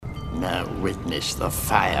now witness the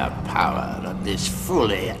firepower of this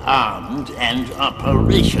fully armed and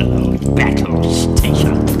operational battle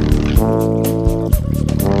station.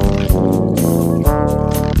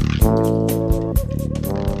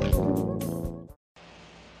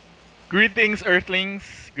 Greetings, Earthlings.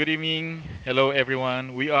 Good evening. Hello,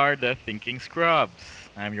 everyone. We are the Thinking Scrubs.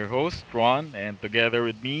 I'm your host, Ron, and together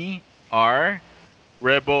with me are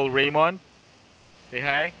Rebel Raymond. Say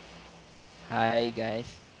hi. Hi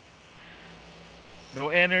guys. No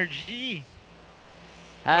energy.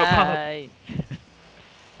 How about Hi.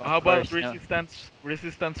 how Of about course, no.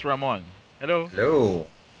 Resistance Ramon? Hello. Hello.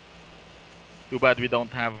 Too bad we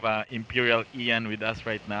don't have Imperial Ian with us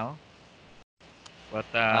right now. But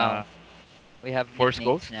Wow. We have Force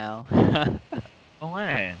nicknames Ghost. now. Oh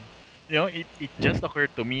man. It just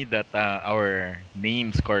occurred to me that our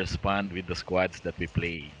names correspond with the squads that we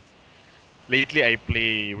play. Lately, I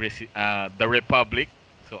play the Republic,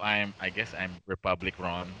 so I guess I'm Republic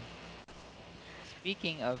Ron.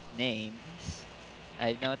 Speaking of names,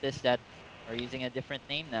 I noticed that we're using a different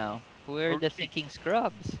name now. We're Oh, the really? Thinking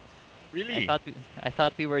Scrubs. Really? I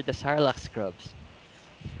thought we were the Sarlacc Scrubs.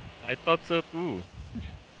 I thought so too.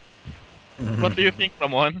 What do you think,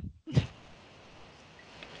 Ramon?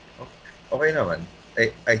 Okay naman.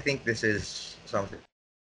 I think this is something that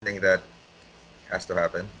has to happen.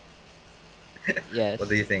 What do you think? Yes.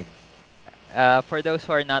 For those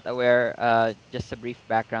who are not aware, just a brief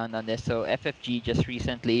background on this. So FFG just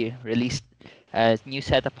recently released a new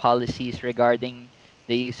set of policies regarding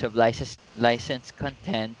the use of licensed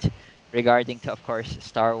content regarding to, of course,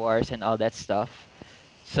 Star Wars and all that stuff.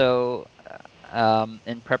 So,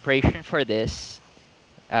 in preparation for this,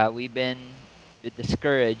 we've been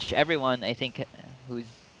discouraged. Everyone, I think,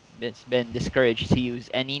 been discouraged to use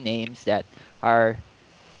any names that are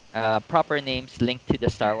proper names linked to the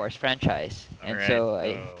Star Wars franchise. All And right. so So,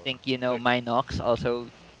 I think, so Minox also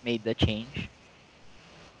made the change.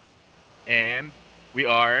 and we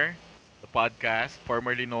are the podcast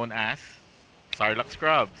formerly known as Sarlacc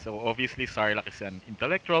Scrub. So obviously, Sarlacc is an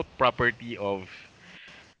intellectual property of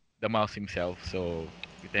the mouse himself. So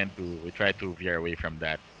we try to veer away from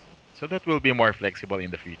that. So that will be more flexible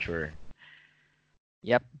in the future.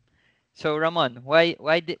 Yep. So Ramon, why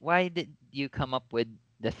did you come up with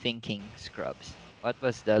the thinking scrubs? What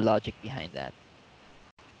was the logic behind that?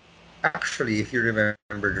 Actually, if you remember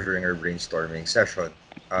during our brainstorming session,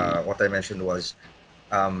 what I mentioned was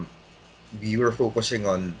um, we were focusing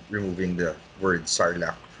on removing the word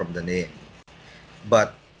Sarlacc from the name,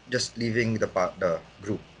 but just leaving the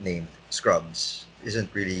group named Scrubs isn't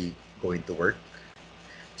really going to work.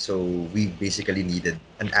 So we basically needed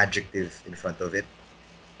an adjective in front of it,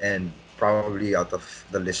 and probably out of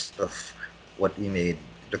the list of what we made,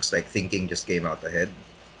 looks like thinking just came out ahead.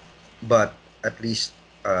 But at least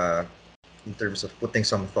uh, in terms of putting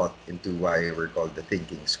some thought into why we're called the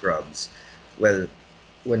Thinking Scrubs, well,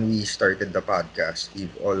 when we started the podcast,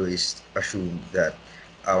 we've always assumed that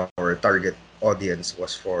our target audience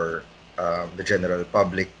was for the general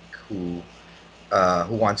public who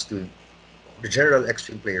wants to the general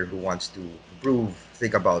extreme player who wants to improve,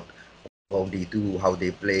 think about WoW they do, how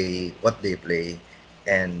they play, what they play,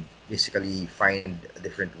 and basically find a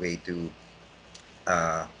different way to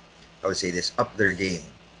uh, I would say this up their game.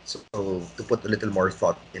 So to put a little more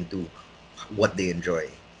thought into what they enjoy,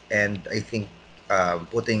 and I think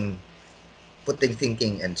putting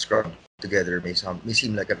thinking and scrub together may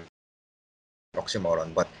seem like an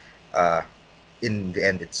oxymoron, but uh, in the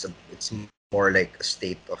end, it's more like a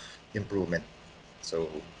state of improvement. So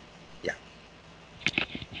yeah.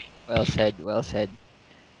 Well said, well said.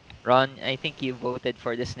 Ron, I think you voted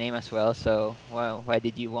for this name as well, so why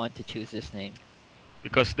did you want to choose this name?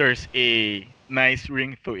 Because there's a nice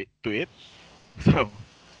ring to it. So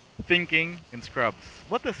thinking in scrubs.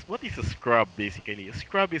 What is a scrub basically? A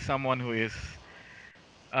scrub is someone who is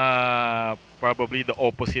probably the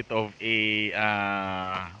opposite of a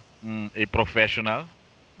professional,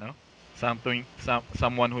 no?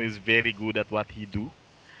 Someone who is very good at what he do.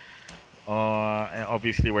 And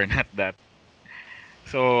obviously we're not that.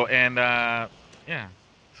 So and yeah.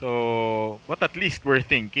 So but at least we're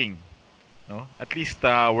thinking, no? At least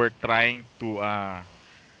we're trying to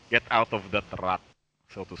get out of that rut,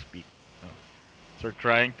 so to speak. No? So we're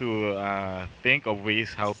trying to think of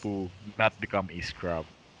ways how to not become a scrub.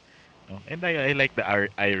 No? And I like the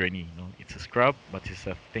irony. No? It's a scrub, but it's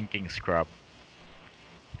a thinking scrub.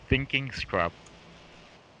 Thinking scrub.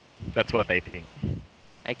 That's what I think.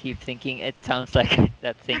 I keep thinking it sounds like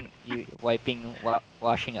that thing you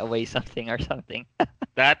washing away something or something.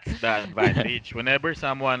 That's the advantage. Whenever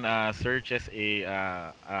someone searches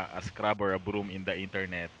a scrub or a broom in the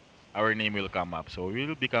internet, our name will come up. So we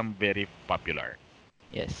will become very popular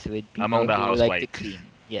Yes, with among people the who like to housewives,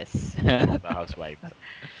 clean. Yes. among the housewives.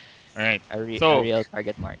 All right. A So real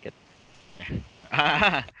target market.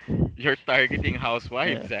 you're targeting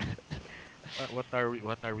Yeah. housewives. What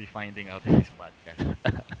are we finding out in this podcast?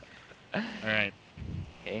 All right.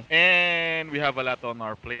 Okay. And we have a lot on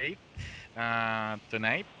our plate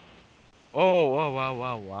tonight. Oh, wow, wow,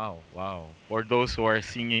 wow, wow, wow. For those who are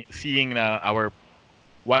seeing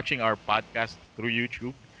watching our podcast through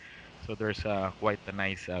YouTube, so there's quite a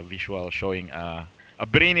nice visual showing a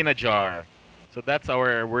brain in a jar. So that's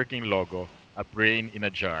our working logo, a brain in a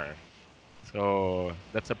jar. So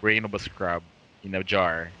that's a brain of a scrub in a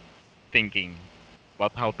jar, thinking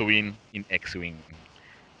about how to win in X-Wing.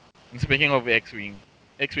 And speaking of X-Wing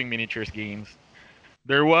miniatures games,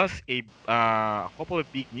 there was a couple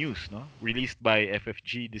of big news, no, released by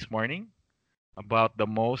FFG this morning about the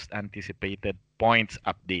most anticipated points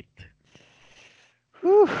update.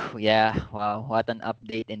 Whew, yeah, wow, what an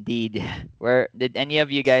update indeed. Where did any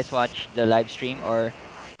of you guys watch the live stream or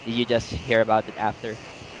did you just hear about it after?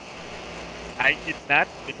 I did not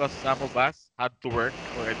because some of us had to work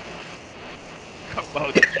already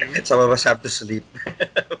about June. Some of us have to sleep.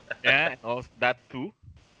 Yeah, and also that too.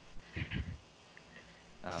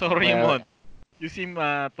 So Well, Raymond, you seem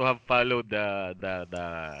to have followed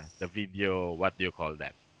the video. What do you call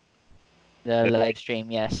that? the The live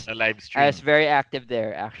stream, yes. the live I was stream. very active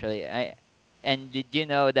there actually. And did you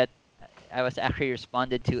know that I was actually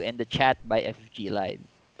responded to in the chat by FFG Live.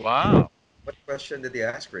 Wow. What question did he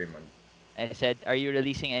ask, Raymond? I said, "Are you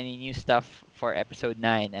releasing any new stuff for episode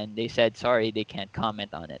 9?" And they said, "Sorry, they can't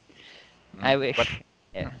comment on it." I But wish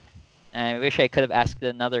yeah, I wish I could have asked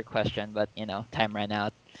another question, but time ran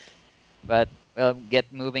out. But we'll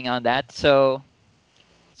get moving on that. So,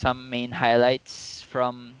 some main highlights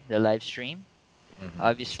from the live stream. Mhm.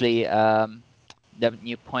 Obviously, the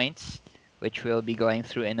new points, which we'll be going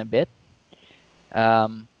through in a bit.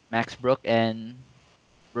 Max Brook and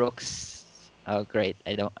Brooks. Oh, great!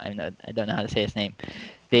 I don't know how to say his name.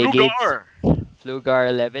 They gave Flugar.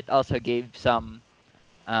 Flugar Levitt also gave some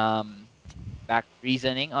um, back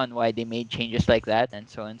reasoning on why they made changes like that, and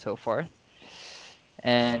so on and so forth.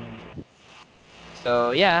 And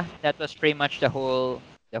so yeah, that was pretty much the whole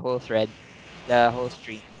thread, the whole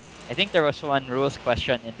stream. I think there was one rules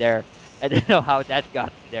question in there. I don't know how that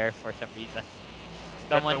got there for some reason. Is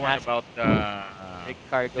that the Someone one asked about the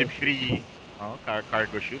cargo chute. debris,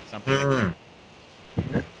 cargo shoot, something like that?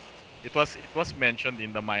 Mm. It was mentioned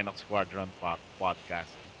in the Minox Squadron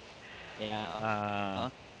podcast. Yeah, Uh, uh,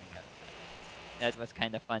 that was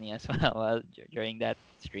kind of funny as well during that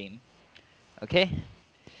stream. Okay,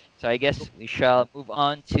 so I look, guess we shall move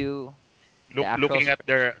on to the actual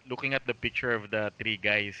looking at the picture of the three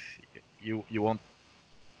guys, you won't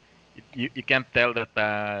you can't tell that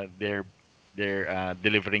they're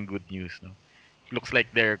delivering good news. No, looks like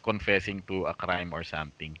they're confessing to a crime or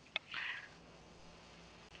something.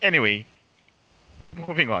 Anyway,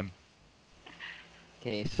 moving on.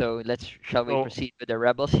 Okay, so shall we So proceed with the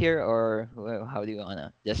rebels here, or how do you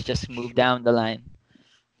wanna just move down the line?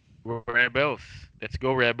 rebels, let's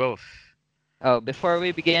go rebels. Oh, before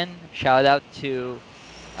we begin, shout out to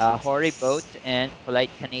Hori Boat and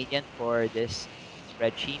Polite Canadian for this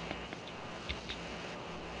spreadsheet.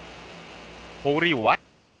 Hori what?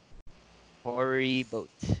 Hori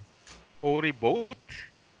Boat. Hori boat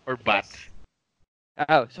or bat? Yes.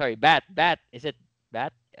 Oh, sorry, Bat. Is it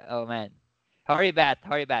Bat? Oh man, Hori Bat.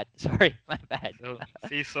 Sorry, my bad. So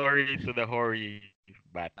say sorry to the Hori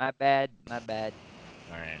bat. My bad.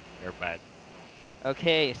 All right, you're bad.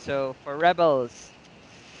 Okay, so for rebels,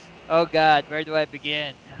 oh God, where do I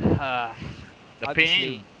begin? The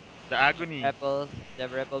pain, Obviously, the agony. the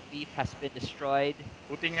rebel beef has been destroyed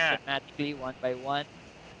Buti nga. systematically one by one.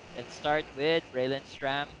 Let's start with Braylon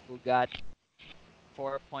Stram, who got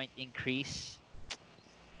 4 point increase.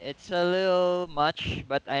 It's a little much,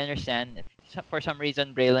 but I understand. For some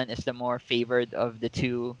reason, Braylon is the more favored of the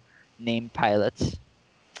two named pilots.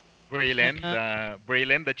 Uh,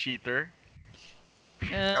 Braylon the cheater.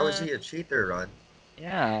 How is uh, he a cheater, Ron?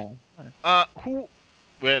 yeah. Who?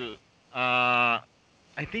 Well,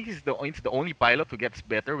 I think he's the only pilot who gets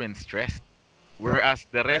better when stressed. Whereas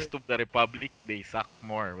the Well, rest of the Republic, they suck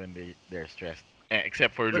more when they're stressed.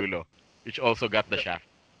 Except for well, Lulo, which also got the no, shaft.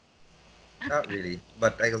 not really.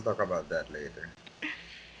 But I will talk about that later.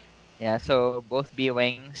 Yeah, so both B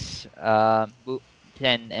wings,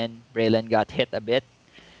 Ken and Braylon got hit a bit.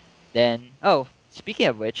 Then, oh, speaking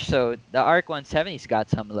of which, so the ARC 170's got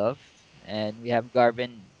some love, and we have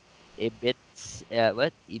Garvin Ibits,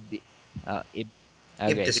 what? Ib, Ib,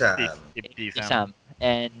 great. Ibtis, Ibtisam. Ibtisam. Ibtisam.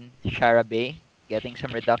 and Shara Bay getting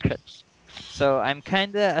some reductions. So I'm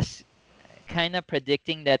kind of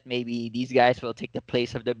predicting that maybe these guys will take the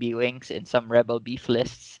place of the B Wings in some Rebel Beef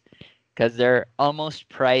lists because they're almost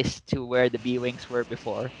priced to where the B Wings were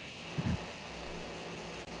before.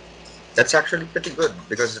 That's actually pretty good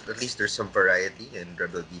because at least there's some variety in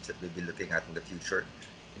Rebel Beef that we'll be looking at in the future.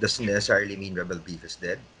 It doesn't necessarily mean Rebel Beef is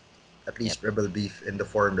dead. At Yep. least Rebel Beef in the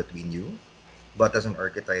form that we knew. But as an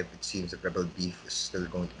archetype, it seems that Rebel Beef is still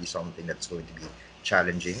going to be something that's going to be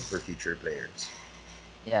challenging for future players.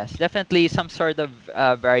 Yes, definitely some sort of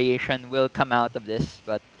variation will come out of this,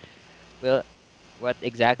 but will what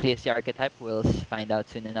exactly is the archetype? We'll find out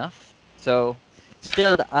soon enough. So,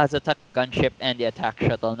 still the Azatak gunship and the attack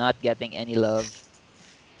shuttle not getting any love,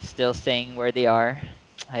 still staying where they are.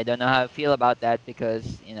 I don't know how I feel about that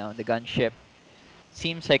because the gunship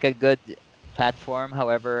seems like a good platform.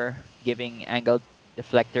 However, giving angled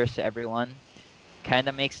deflectors to everyone kind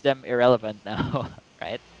of makes them irrelevant now,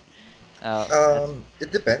 right? That's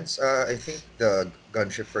It depends. I think the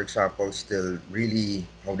gunship, for example, still really,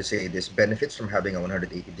 how to say this, benefits from having a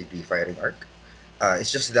 180-degree firing arc.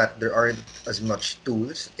 It's just that there aren't as much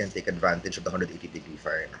tools that can take advantage of the 180-degree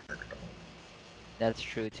firing arc at the moment. that's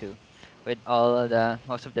true too. With all of the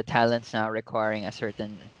most of the talents now requiring a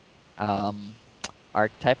certain um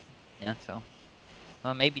archetype. Yeah, so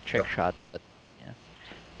well, maybe trick Yep. shot, but yeah,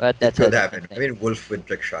 but It that's a could different happen. I thing. mean, Wolf with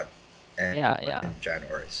trick shot Yeah, and yeah, Jan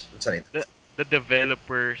Ors. It's anything. The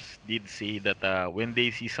developers did say that when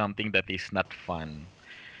they see something that is not fun,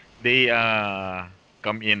 they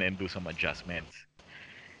come in and do some adjustments.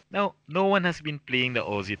 Now, no one has been playing the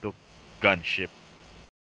Aussie to gunship,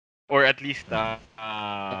 or at least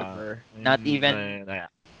never, not even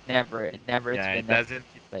never, never. It's yeah, been never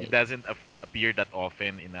it played. doesn't appear that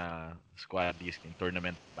often in a squad list in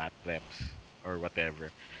tournament bat reps or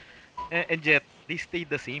whatever. And yet they stayed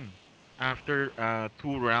the same after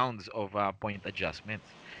 2 rounds of point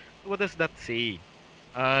adjustments. So what does that say?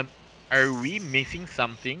 Uh, are we missing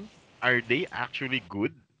something? Are they actually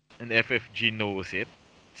good? And FFG knows it.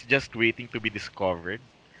 It's just waiting to be discovered.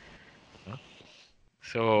 No?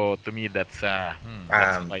 So to me, that's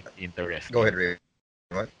Um, quite Go ahead, interesting. Raymond.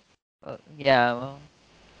 Yeah, well,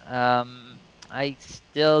 I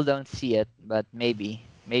still don't see it, but maybe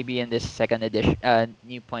in this second edition,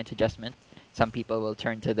 new point adjustment, some people will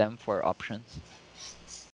turn to them for options.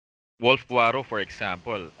 Wolf Waro, for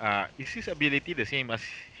example, is his ability the same as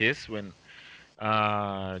his when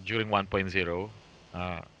during 1.0?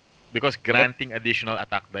 Uh, because Yep. granting additional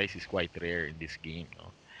attack dice is quite rare in this game.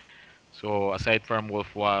 No? So aside from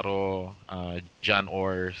Wolf Waro, John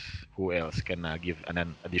Ors, who else can give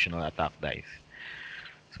an additional attack dice?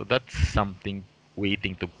 So that's something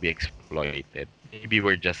waiting to be exploited. Maybe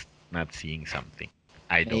we're just not seeing something.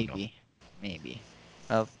 I don't know. Maybe, maybe.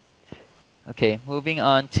 Well, okay. Moving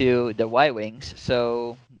on to the Y wings.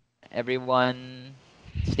 So everyone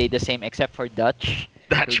stayed the same except for Dutch,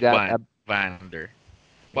 who Dutch got a Vander.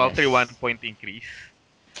 Paltry one yes, point increase.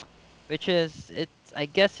 which is it's. I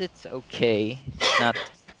guess it's okay.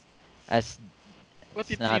 As But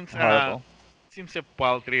it's it not seems horrible. seems a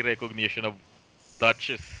paltry recognition of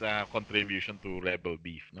Dutch's contribution to Rebel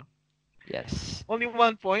Beef, no? Yes. Only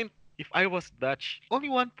 1 point. If I was Dutch, only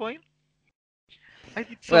 1 point. I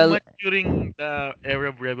did so Well, much during the era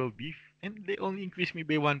of Rebel Beef, and they only increased me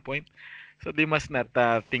by 1 point. So they must not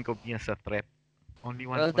think of me as a threat. Only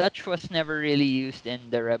one well, point. Dutch was never really used in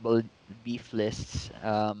the Rebel beef lists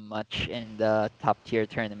much in the top tier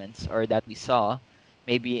tournaments, or that we saw.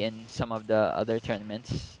 Maybe in some of the other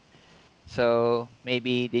tournaments. So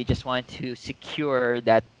maybe they just want to secure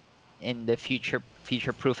that in the future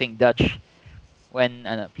proofing Dutch when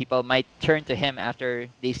people might turn to him after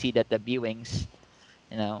they see that the B wings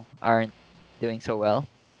aren't doing so well.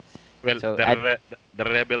 Well, So I the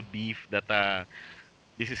Rebel Beef that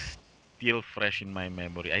this is still fresh in my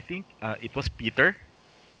memory. I think it was Peter,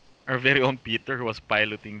 our very own Peter, who was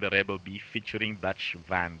piloting the Rebel Beef featuring Dutch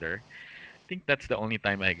Vander. I think that's the only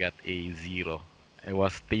time I got a zero. I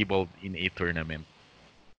was tabled in a tournament.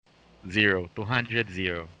 Zero, 200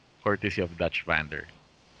 0, courtesy of Dutch Vander.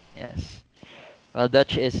 yes. Well,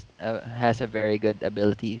 Dutch is has a very good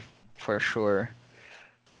ability for sure,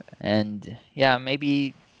 and yeah,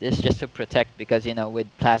 maybe this just to protect because with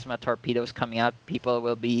plasma torpedoes coming out, people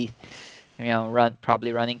will be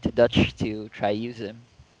probably running to Dutch to try use him.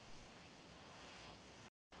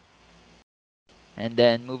 And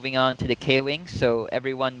then moving on to the K wings, so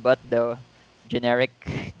everyone but the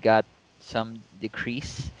generic got some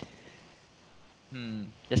decrease.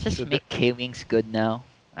 Does this So the make K wings good now?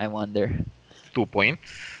 I wonder. 2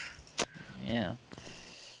 points. Yeah.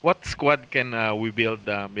 What squad can we build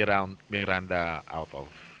Miranda out of?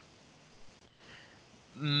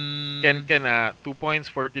 Mm, Can 2 points,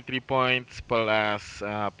 43 points plus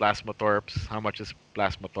Plasmatorps. How much is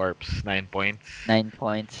Plasmatorps? 9 points. 9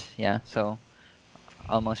 points. Yeah, so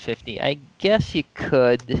almost 50. I guess you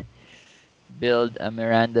could build a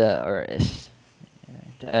Miranda or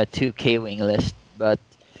a 2K wing list, but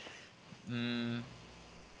mm,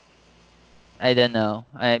 I don't know.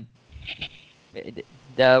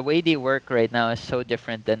 The way they work right now is so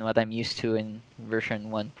different than what I'm used to in version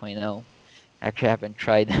 1.0. Actually, I haven't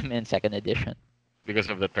tried them in second edition. Because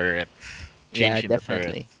of the turrets. Yeah, Change in the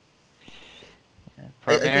turrets. definitely.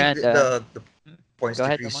 For I think Miranda, the Hmm, points go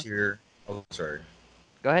ahead, decrease Ramon. here. Oh, sorry.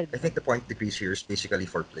 Go ahead. I think the point decrease here is basically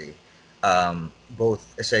for play.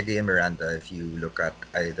 Both Esege and Miranda, if you look at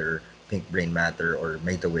either Pink Brain Matter or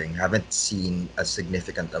Meta Wing, haven't seen a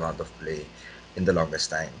significant amount of play in the longest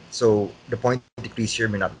time. So the point decrease here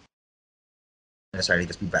may not necessarily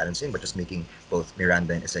just be balancing, but just making both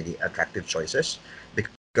Miranda and Esege attractive choices.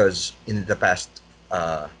 Because in the past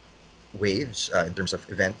waves, in terms of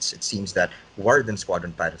events, it seems that Warden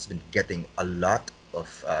Squadron Pilot has been getting a lot of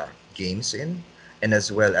games in, and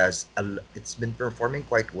as well as it's been performing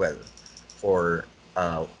quite well for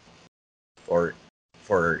uh, for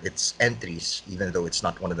for its entries, even though it's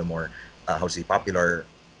not one of the more how to say popular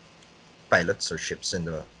pilots or ships in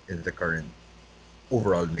the current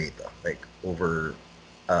overall meta, like over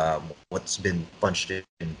what's been punched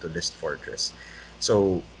into List Fortress.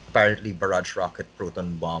 So apparently, Barrage Rocket,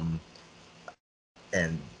 Proton Bomb,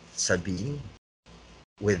 and Sabine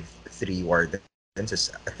with 3 Wardens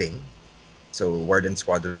is a thing. So Warden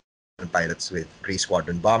Squadron pilots with Grey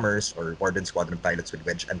Squadron bombers or Warden Squadron pilots with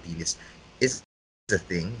Wedge Antilles is a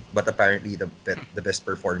thing. But apparently the best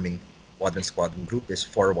performing Warden Squadron group is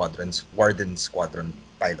 4 Warden Squadron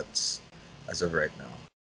pilots as of right now.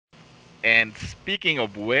 And speaking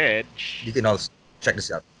of You Wedge, can also check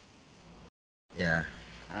this out. Yeah.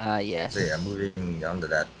 So yeah, Yes. moving on to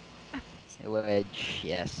that. Wedge,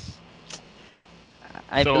 yes.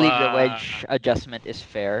 I so believe the wedge adjustment is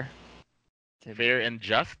fair. To- fair and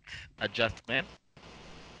just adjustment.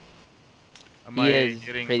 Am He I is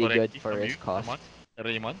hearing pretty good correctly for from his you, cost.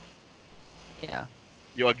 Raymond? Yeah.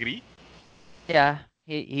 You agree? Yeah,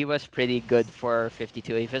 he was pretty good for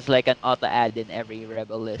 52. He was like an auto add in every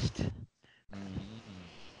rebel list. Mm,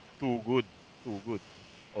 too good, too good,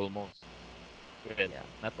 almost. Well, Yeah.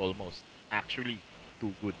 not almost. Actually,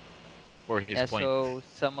 too good for his Yeah, points. so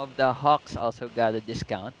some of the Hawks also got a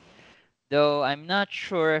discount. Though I'm not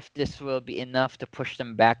sure if this will be enough to push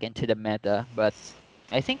them back into the meta, but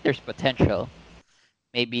I think there's potential.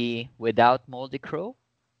 Maybe without Moldy Crow,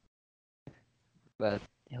 but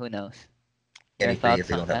who knows? Your Any play if thoughts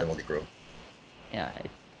they on don't have the that? Moldy Crow. Yeah,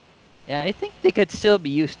 yeah, I think they could still be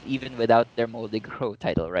used even without their Moldy Crow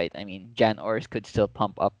title, right? I mean, Jan Ors could still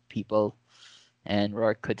pump up people, and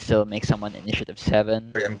Rourke could still make someone Initiative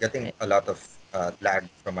 7. Sorry, I'm getting Eh, a lot of lag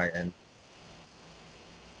from my end.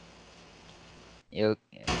 You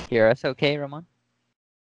hear us okay, Ramon?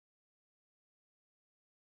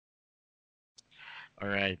 All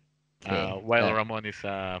right. Okay, While Ramon is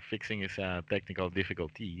fixing his technical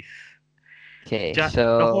difficulties, okay, ja-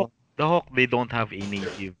 the Hawk, so the Hawk, they don't have a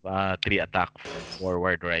native three attack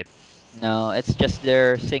forward, right? no, it's just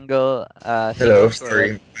their single Hello,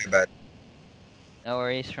 turret. sorry, my bad. No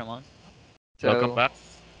worries, Ramon. Welcome So back.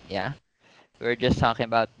 yeah, we're just talking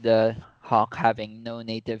about the Hawk having no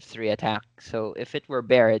native 3 attack. So if it were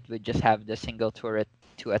Bear, it would just have the single turret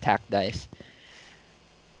 2 attack dice.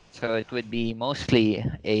 So it would be mostly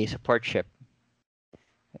a support ship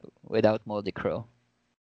without Moldy Crow.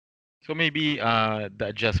 So maybe the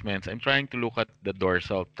adjustments. I'm trying to look at the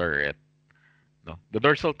dorsal turret. No, the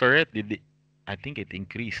dorsal turret I think it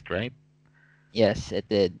increased, right? Yes, it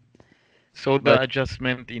did. So the But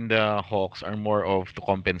adjustment in the Hawks are more of to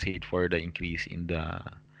compensate for the increase in the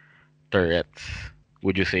turrets.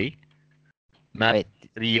 Would you say? Not wait,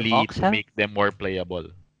 do really Hawks to have make them more playable.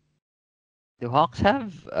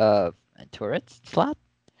 a turret slot?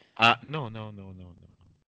 No, no, no, no, no.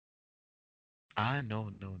 No,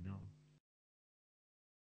 no, no.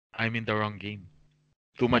 I'm in the wrong game.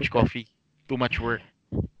 Too much coffee. Too much work.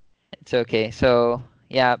 It's okay. So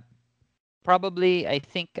yeah, probably I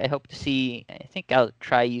hope to see. I think I'll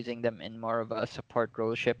try using them in more of a support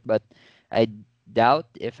role ship, but I doubt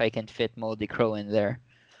if I can fit Moldy Crow in there.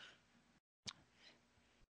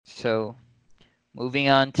 So moving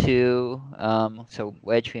on to so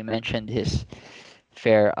Wedge, we mentioned his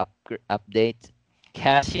fair update.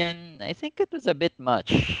 Cassian, I think it was a bit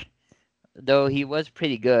much, though he was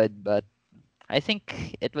pretty good, but I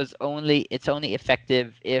think it's only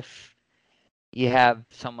effective if you have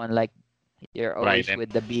someone like you're always Bryden.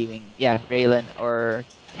 with the being, yeah, Braylon or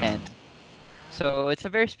 10. So it's a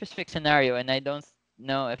very specific scenario, and I don't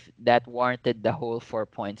know if that warranted the whole 4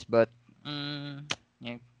 points, but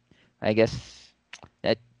yeah, I guess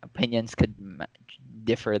that opinions could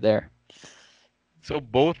differ there. So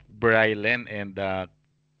both Brylen and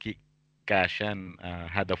Kashan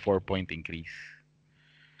had a 4 point increase.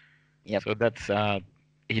 Yep, So that's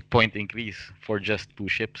 8 point increase for just two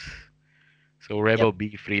ships. So yep. Rebel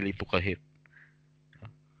B freely took a hit.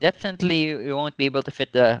 Definitely, you won't be able to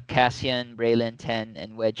fit the Cassian, Braylon 10,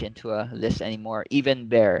 and Wedge into a list anymore, even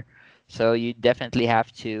Bear. So you definitely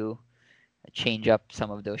have to change up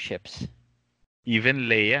some of those ships. Even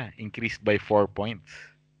Leia increased by 4 points.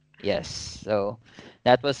 Yes. So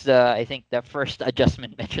that was the I think the first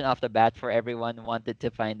adjustment mentioned off the bat for everyone wanted to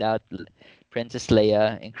find out Princess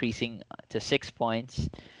Leia increasing to 6 points,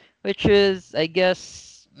 which is I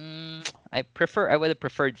guess I would have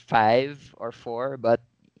preferred 5 or 4, but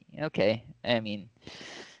okay. I mean,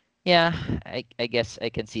 yeah, I guess I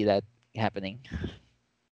can see that happening.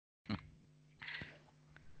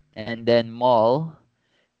 And then Maul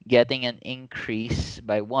getting an increase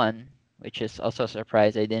by 1, which is also a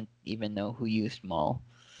surprise. I didn't even know who used Maul.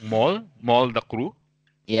 Maul the crew.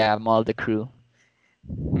 Yeah, Maul the crew.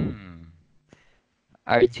 Hmm.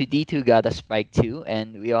 R2D2 got a spike too,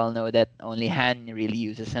 and we all know that only Han really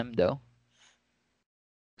uses him though.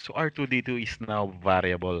 So R2D2 is now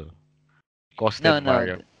variable, costed No, no,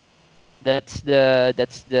 variable. that's the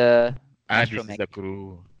This is astromech. the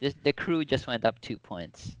crew. The crew just went up 2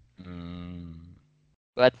 points. Mm.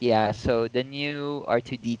 But yeah, so the new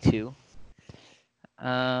R2D2.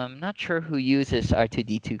 Not sure who uses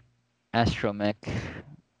R2D2 astromech.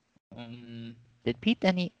 Um, did Pete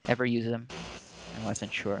any ever use them? I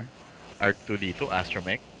wasn't sure. R2D2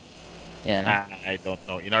 Astromech. Yeah. I don't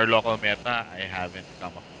know. In our local meta, I haven't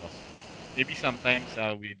come across. Maybe sometimes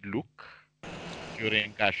with Luke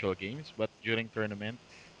during casual games, but during tournaments,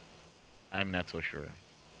 I'm not so sure.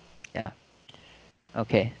 Yeah.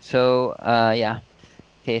 Okay. So yeah.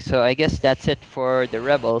 Okay, so I guess that's it for the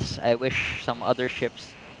Rebels. I wish some other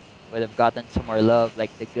ships would have gotten some more love,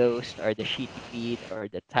 like the Ghost or the Sheetipede or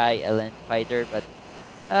the TIE Element Fighter, but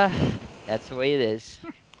uh, that's the way it is.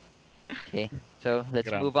 Okay, so let's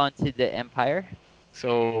Gram. move on to the Empire.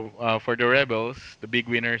 So for the Rebels, the big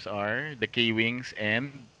winners are the K-Wings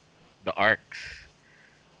and the Arcs.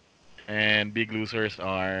 And big losers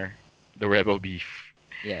are the Rebel Beef.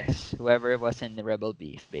 Yes, whoever was in the Rebel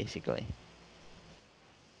Beef, basically.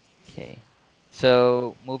 Okay,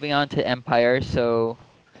 so moving on to Empire. So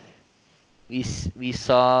we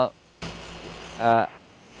saw uh,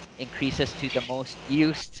 increases to the most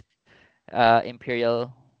used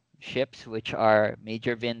Imperial ships, which are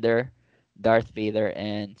Major Vinder, Darth Vader,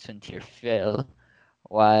 and Suntir Phil,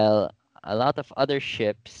 while a lot of other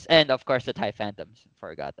ships, and of course the TIE Phantoms,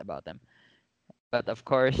 forgot about them. But of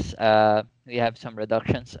course, we have some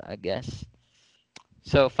reductions, I guess.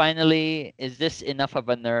 So finally, is this enough of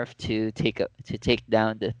a nerf to take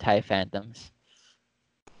down the TIE Phantoms?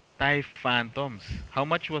 TIE Phantoms. How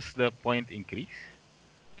much was the point increase?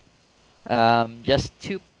 Just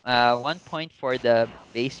 1 point for the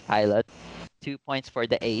base pilot, 2 points for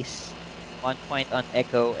the ace, 1 point on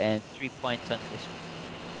Echo, and 3 points on Whisper.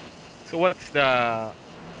 So what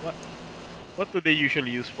what do they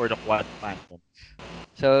usually use for the Quad Phantoms?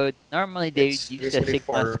 So normally they It's use the basically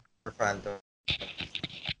Sigma. for Phantom.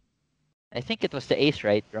 I think it was the ace,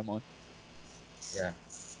 right, Ramon? Yeah.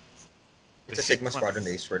 The It's a Sigma Sigma. Squadron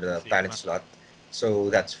Ace for the planet Sigma. slot. So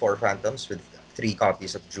that's 4 Phantoms with 3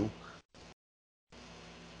 copies of Juke.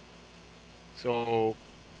 So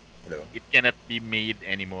Hello. it cannot be made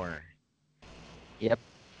anymore. Yep.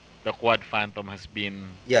 The Quad Phantom has been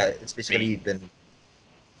Yeah, it's made. basically been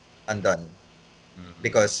undone Mhm.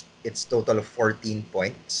 because it's total of 14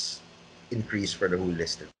 points increase for the whole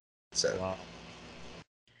list itself. Wow.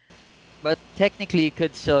 But technically, you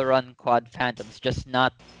could still run Quad Phantoms, just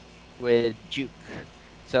not with Juke.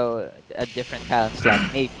 So a different talent slot,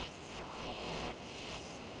 maybe.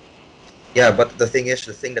 Yeah, but the thing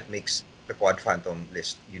that makes the Quad Phantom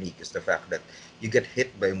list unique is the fact that you get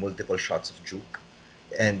hit by multiple shots of Juke,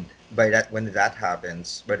 and by that when that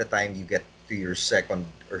happens, by the time you get to your second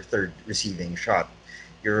or third receiving shot,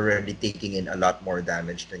 you're already taking in a lot more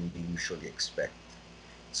damage than you usually expect.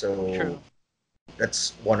 So True.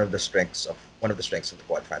 that's one of the strengths of the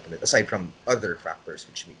Quad Phantom, aside from other factors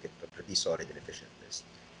which make it a pretty solid and efficient list.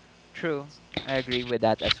 True. I agree with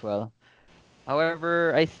that as well.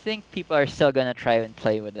 However, I think people are still gonna try and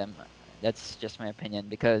play with them. That's just my opinion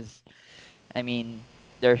because I mean,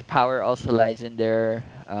 their power also lies in their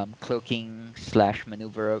cloaking slash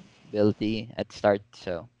maneuverability at start.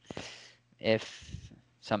 So if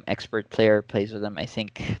some expert player plays with them, I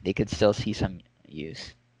think they could still see some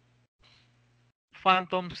use.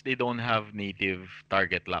 Phantoms, they don't have native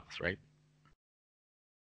target locks, right?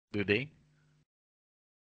 Do they?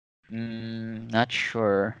 Not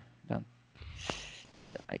sure. Don't,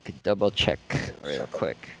 I could double check real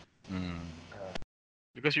quick. Mm.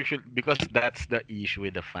 Because that's the issue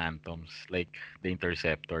with the Phantoms, like the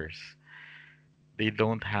Interceptors. They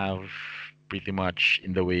don't have pretty much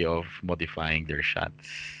in the way of modifying their shots,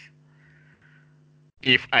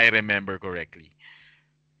 if I remember correctly.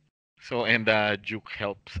 So and Duke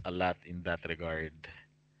helps a lot in that regard.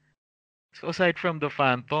 So aside from the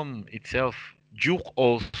Phantom itself, Duke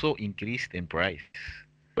also increased in price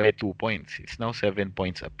by 2 points. It's now 7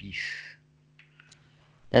 points apiece.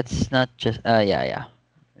 That's not just yeah.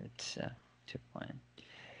 It's 2 point.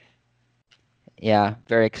 Yeah,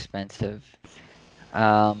 very expensive.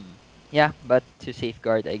 Yeah, but to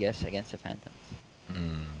safeguard, I guess, against the Phantoms.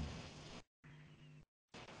 Mm.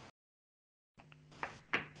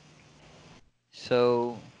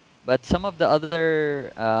 So, but some of the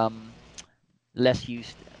other less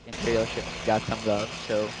used Imperial ships got some love.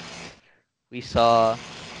 So we saw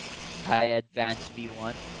Thai Advance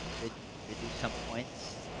V1 reduce some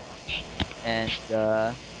points, and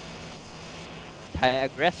Thai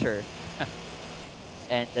Aggressor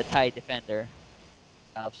and the Thai Defender,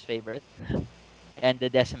 Valve's favorite, and the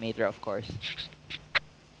Decimator, of course.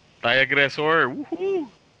 Thai aggressor. Woohoo!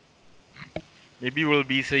 Maybe we'll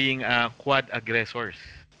be seeing quad aggressors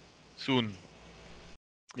soon.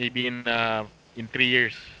 Maybe in 3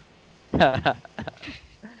 years.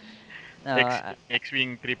 No,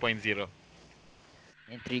 X-Wing 3.0.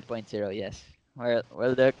 in 3.0, yes. Where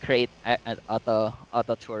will they create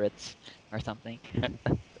auto turrets or something?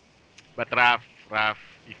 But Raf,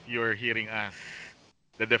 if you're hearing us,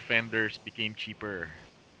 the defenders became cheaper.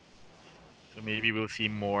 So maybe we'll see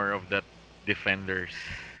more of that defenders.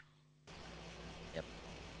 Yep.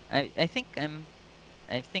 I think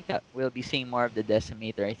we'll be seeing more of the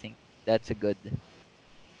Decimator. I think that's a good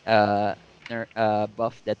uh,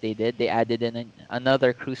 buff that they did. They added in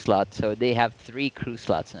another crew slot, so they have 3 crew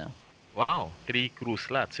slots now. Wow, 3 crew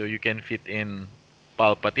slots. So you can fit in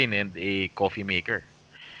Palpatine and a coffee maker.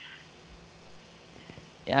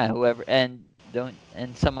 Yeah, whoever and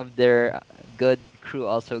some of their good crew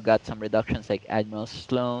also got some reductions, like Admiral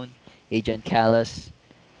Sloan, Agent Callus,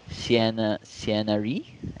 Sienna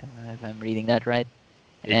Ree, if I'm reading that right,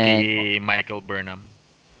 and AKA Michael Burnham.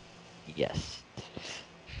 yes.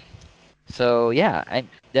 So yeah, I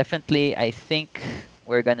think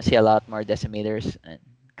we're gonna see a lot more Decimators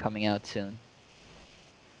coming out soon.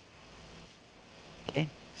 Okay,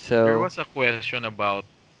 There so was a question about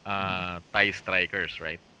Thai strikers,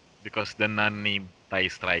 right? Because the non-named Thai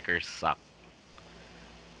strikers suck.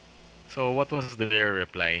 So what was their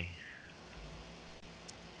reply?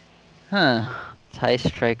 Thai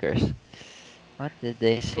strikers. What did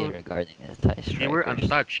they say So regarding the Thai they were strikers?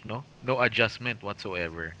 untouched, no? No adjustment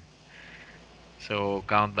whatsoever. So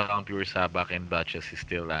Countdown, Pure Sabak, and Duchess is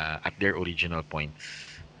still at their original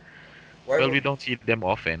points. Why Well, would we don't see them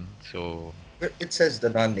often, so it says the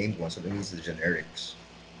non-named ones, so that means the generics.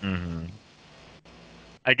 mhm.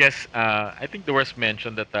 I guess I think there was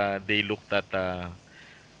mention that they looked at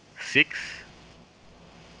six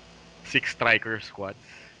six striker squads.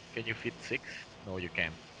 Can you fit six? No, you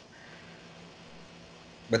can't.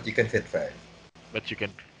 But you can fit 5. But you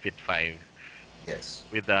can fit five Yes,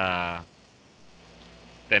 with 10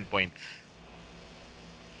 points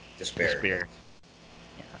to to spare. Yes. spare.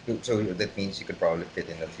 Yeah. So that means you could probably fit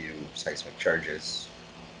in a few seismic charges,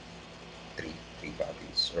 three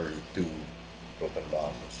copies, or 2 proton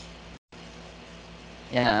bombs.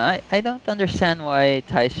 Yeah, I don't understand why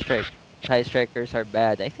Thai strikers are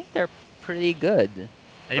bad. I think they're pretty good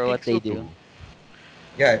I for think what so they do. too.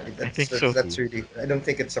 Yeah, I think so that's too. really. I don't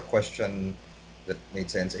think it's a question that made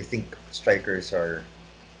sense. I think strikers are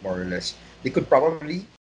more or less. They could probably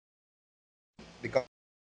become the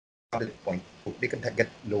point. They could get lower points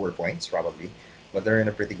probably, but they're in a pretty good spot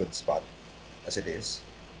as it is.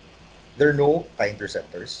 There are no tie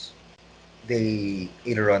interceptors. They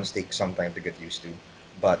ailerons take some time to get used to,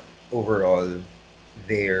 but overall,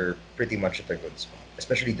 they're pretty much at a good spot.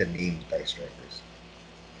 Especially the named tie strikers.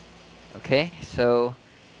 Okay, so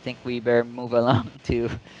I think we better move along to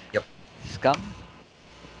Yep. Scum.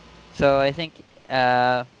 So I think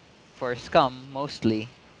for Scum mostly,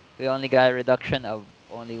 we only got a reduction of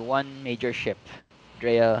only one major ship,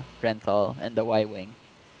 Drea, Renthal, and the Y-wing.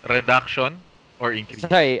 Reduction or increase?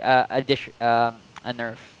 Sorry, a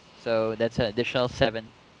nerf. So that's an additional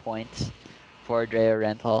 7 points for Drea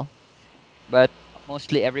Rental. But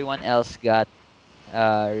mostly everyone else got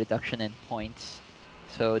reduction in points.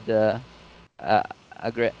 So uh,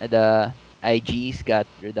 the IGs got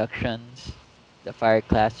reductions. The fire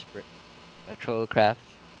class patrol craft,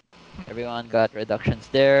 everyone got reductions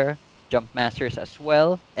there. Jump masters as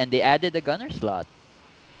well, and they added a gunner slot.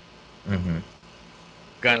 Mm-hmm.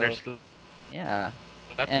 So Gunners yeah,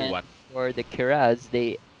 that to and what? for the Kiraz,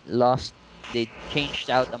 they changed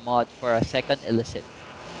out a mod for a second illicit.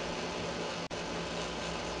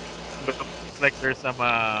 Looks like there's some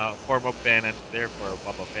form of penance there for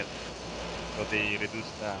Boba Fett. So they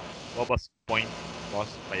reduced the Boba's point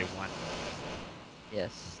cost by one.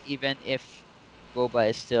 Yes, even if Boba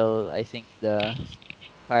is still, I think, the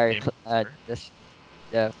fire Game cl- master.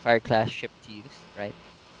 the fire class ship to use, right?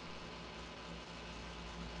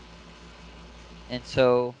 And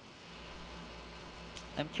so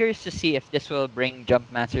I'm curious to see if this will bring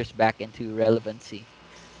jump masters back into relevancy.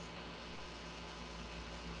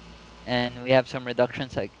 And we have some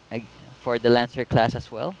reductions for the Lancer class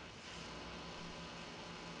as well.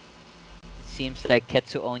 It seems like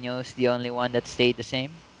Ketsu Onyo is the only one that stayed the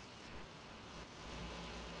same.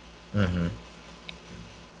 Mm-hmm.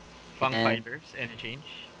 Fang And Fighters, any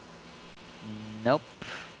change? nope,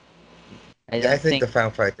 I Yeah, I don't think the think.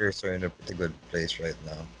 Fang Fighters are in a pretty good place right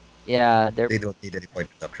now. Yeah, they're They don't need any point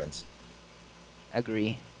reductions.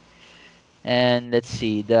 agree. And let's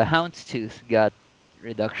see, the Houndstooth got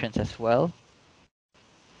reductions as well.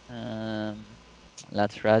 Um,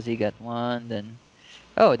 Latsrazi got one. Then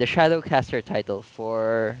the Shadowcaster title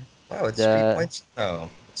for Wow, it's three the points. Oh,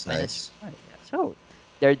 that's minus nice. one. Yeah. So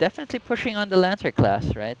they're definitely pushing on the Lancer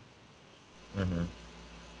class, right? Mm-hmm.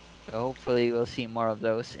 So hopefully we'll see more of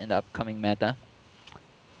those in the upcoming meta.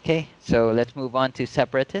 Okay, so let's move on to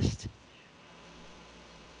Separatist.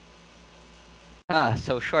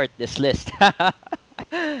 So short this list.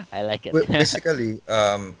 I like it. Basically,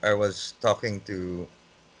 I was talking to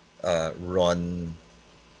Ron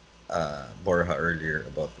Borja earlier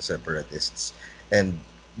about the separatists, and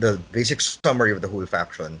the basic summary of the whole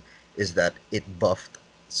faction is that it buffed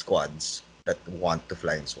squads that want to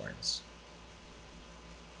fly in swarms.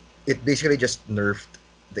 It basically just nerfed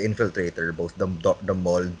the infiltrator, both the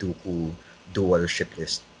Maul Dooku dual ship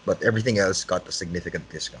list, but everything else got a significant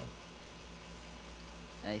discount.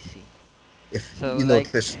 I see. If So you like,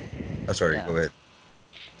 notice, oh, sorry, go yeah. ahead.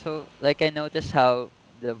 So like I noticed how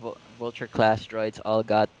the Vulture class droids all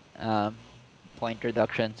got point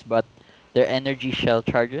reductions, but their energy shell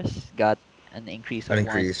charges got an increase An of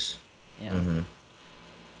one. increase. Yeah. Mm-hmm.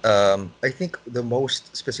 I think the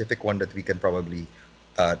most specific one that we can probably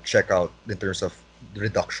check out in terms of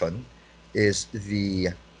reduction is the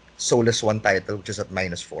Solus 1 title, which is at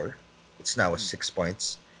 -4. It's now at Mm. 6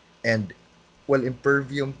 points. And, well,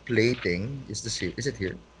 Impervium plating is this here. Is it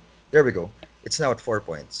here? There we go. It's now at 4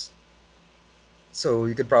 points. So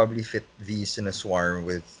you could probably fit these in a swarm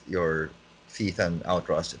with your Thief and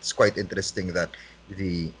Outros. It's quite interesting that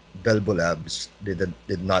the Belbo Labs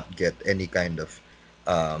did not get any kind of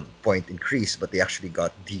point increase, but they actually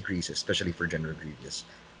got decreases, especially for General Grievous.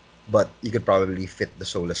 But you could probably fit the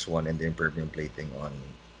Solus one and the Impervium plating on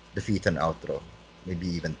the Thief and Outro, maybe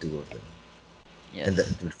even two of them, and that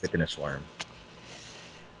Yes. it would fit in a swarm.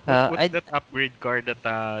 What's I that upgrade card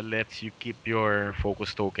that lets you keep your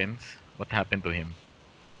focus tokens? What happened to him?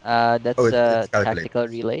 Oh, That's it's a calculated, tactical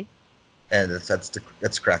relay. and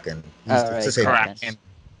that's Kraken. All It's the right, same Kraken. points. Kraken.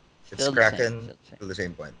 It's Still the same. Kraken, Still the same. still the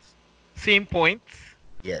same points. Same points.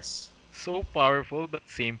 Yes. So powerful, but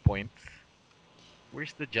same points.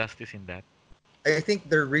 Where's the justice in that? I think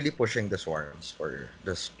they're really pushing the swarms for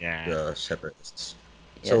Yeah. the separatists.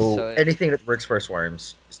 Yes. So So anything that works for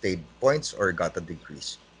swarms stayed points or got a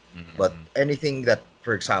decrease. But Mm-mm. anything that,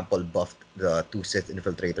 for example, buffed the two Sith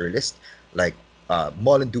infiltrator list, like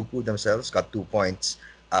Maul and Dooku themselves, got 2 points.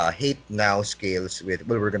 Hate now scales with,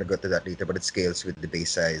 well, we're gonna go to that later, but it scales with the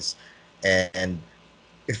base size. And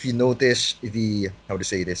if you notice the, how to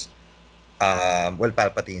say this, well,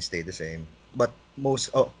 Palpatine stayed the same, but most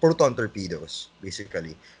proton torpedoes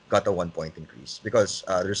basically got a 1 point increase because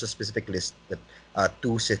there's a specific list that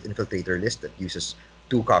two Sith infiltrator list that uses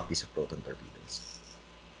two copies of proton torpedoes.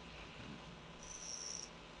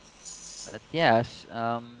 but yes.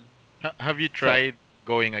 Have you So tried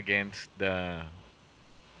going against the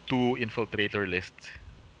two infiltrator lists?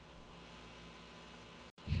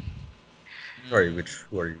 Sorry, mm, which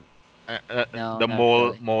who are you? no, The not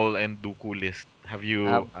really. Mole and Dooku list. Have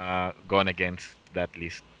you Um, gone against that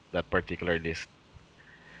list, that particular list?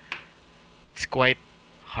 It's quite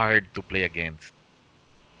hard to play against.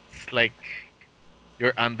 it's like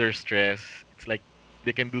you're under stress. It's like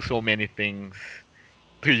they can do so many things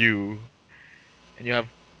to you, and you have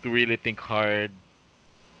to really think hard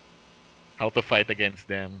how to fight against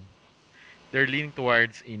them. They're leaning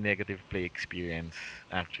towards a negative play experience,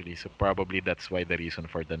 actually. So probably that's why the reason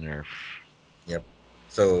for the nerf. Yep.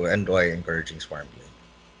 So and why encouraging swarm play.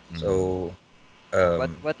 Mm. So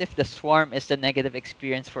What if the swarm is the negative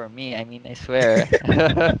experience for me? I mean, I swear.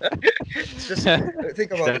 it's just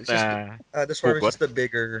think Is about it. that It's just the swarm is hugot? just the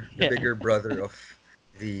Yeah. bigger brother of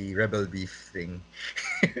the rebel beef thing.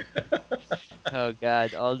 Oh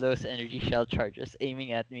God, all those energy shell charges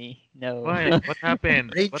aiming at me. No. Why? What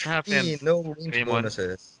happened? What Range happened, free, no range Raymond?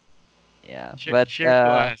 bonuses. Yeah, Share, but share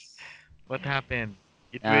to us. What happened?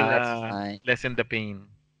 It will nah, it's fine. lessen the pain.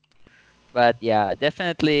 But yeah,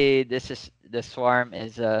 definitely this is the swarm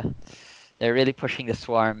is they're really pushing the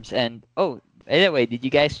swarms. And oh, by the way, did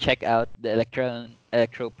you guys check out the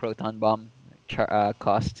electro proton bomb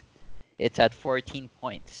cost? It's at 14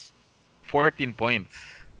 points. 14 points.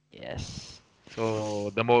 Yes.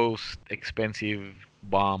 So the most expensive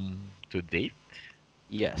bomb to date.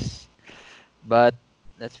 Yes. But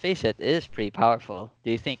let's face it, it is pretty powerful.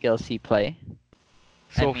 Do you think it'll see play?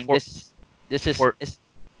 I So mean, for this for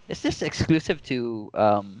is this exclusive to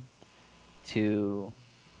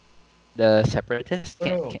the separatists? No,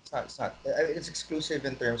 no, Can it's not. It's not. It's exclusive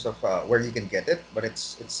in terms of where you can get it, but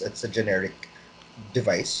it's a generic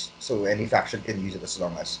device, so any faction can use it as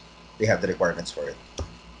long as they have the requirements for it.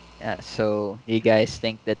 yeah, so do you guys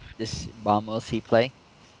think that this bomb will see play?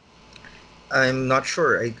 I'm not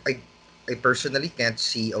sure. I personally can't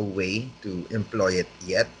see a way to employ it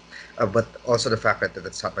yet, but also the fact that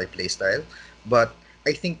that's not my playstyle. But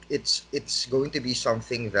I think it's going to be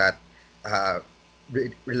something that uh,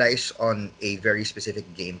 relies on a very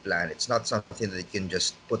specific game plan. It's not something that you can just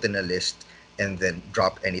put in a list and then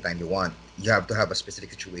drop anytime you want. You have to have a specific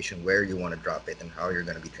situation where you want to drop it and how you're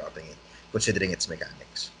going to be dropping it, considering its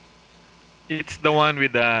mechanics. it's the one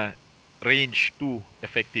with the range 2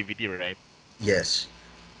 effectivity, right? Yes.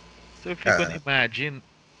 So if you can Uh, imagine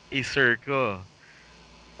a circle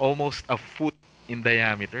almost a foot in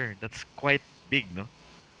diameter, that's quite big, no?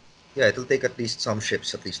 Yeah, it'll take at least some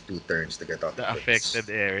ships at least 2 turns to get out The of its. affected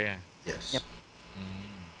area. Yep. Yes.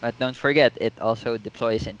 Mm. But don't forget, it also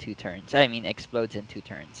deploys in 2 turns. I mean, explodes in 2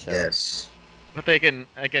 turns. So Yes. But I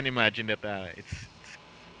can imagine that it's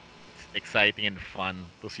exciting and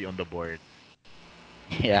fun to see on the board.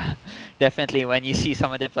 yeah, definitely when you see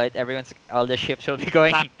someone deploy it, all the ships will be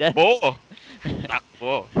going like that. Takbo!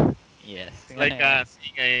 Takbo! Yes. It's like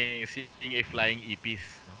seeing a flying EPs.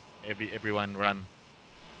 No? Everyone run.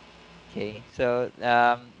 Okay, so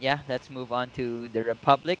yeah, let's move on to the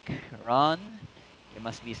Republic. Ron, you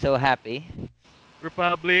must be so happy.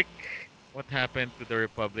 Republic. What happened to the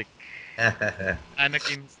Republic?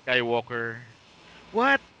 Anakin Skywalker.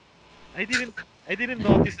 What? I didn't I didn't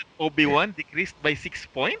notice that Obi-Wan decreased by 6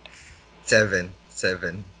 points. Seven.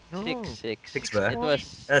 Seven. Six, No, six. Six six ba? It points.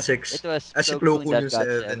 was Six. it was Si Plo Plo Koon Koon that yung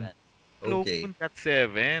got seven. 7. Plo Okay. Koon got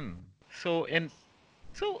 7. So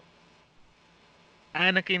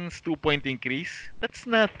Anakin's 2 point increase, that's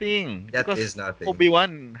nothing That because is nothing.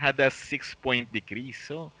 Obi-Wan had a 6 point decrease.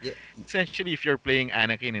 So Yeah. essentially, if you're playing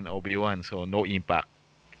Anakin and Obi-Wan, so no impact.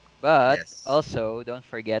 But Yes. also, don't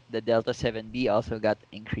forget the Delta 7B also got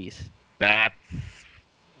increased. That's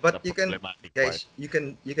the But you can, problematic part. guys, you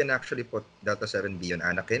can actually put Delta 7B on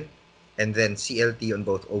Anakin, and then CLT on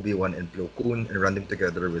both Obi Wan and Plo Koon, and run them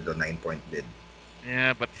together with a 9 point bid.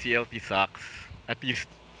 Yeah, but CLT sucks. At least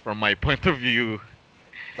from my point of view.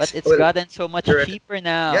 But it's Well, gotten so much you're at cheaper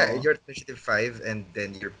yeah, now. you're at initiative 5, and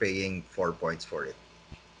then you're paying 4 points for it.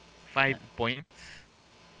 Five Yeah. points,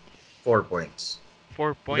 4 points.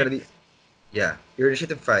 four You gotta be points. Yeah, you're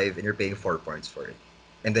initiative 5, and you're paying 4 points for it,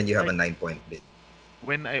 and then you have a Like 9 point bid.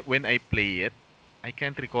 when I play it, I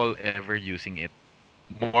can't recall ever using it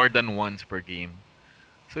more than once per game.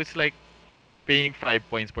 So it's like paying 5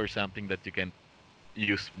 points for something that you can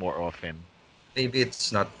use more often. Maybe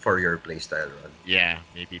it's not for your playstyle, Rod. Yeah,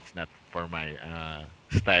 maybe it's not for my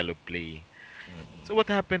style of play. So Mm. what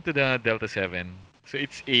happened to the Delta 7? So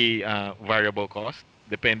it's a variable cost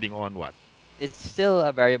depending on what? It's still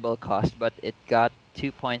a variable cost, but it got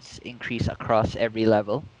 2 points increase across every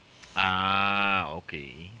level. Ah,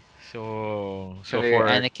 okay. So So your for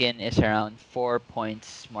Anakin is around 4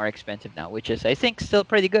 points more expensive now, which is I think still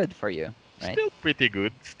pretty good for you, right? still pretty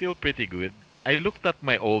good, still pretty good. I looked at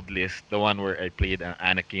my old list, the one where I played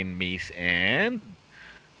Anakin, Mace, and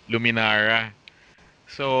Luminara.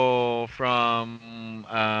 So from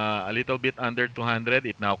a little bit under 200,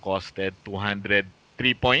 it now costed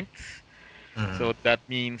 203 points. So that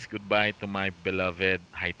means goodbye to my beloved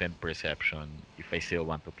heightened perception if I still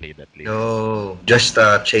want to play that list. No, just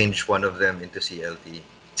change one of them into CLT.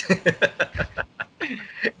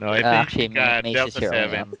 No, I think Actually, Mace is Delta your only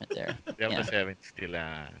 7, option there. Delta Yeah. 7 is still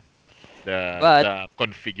But the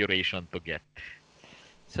configuration to get.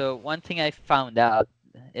 so one thing I found out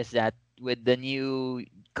is that with the new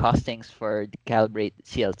costings for the Calibrate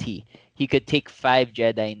CLT, he could take 5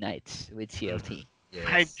 Jedi Knights with Mhm. CLT.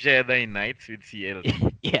 Five Yes. Jedi Knights with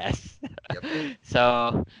CLT. Yes. Yep.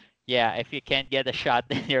 So yeah, if you can't get a shot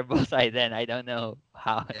in your bullseye, then I don't know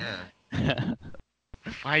how. Yeah.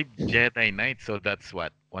 5 Jedi Knights, so that's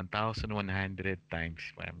what? 1,100 times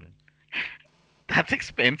 5. That's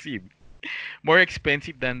expensive. More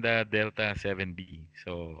expensive than the Delta 7B.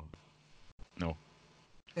 So, no.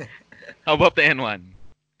 How about the N1?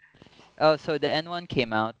 Oh, so the N1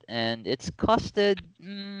 came out and it's costed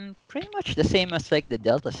pretty much the same as like the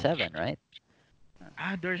Delta 7, right?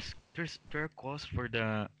 Ah, there are costs for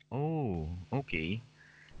the okay.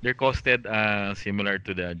 They're costed similar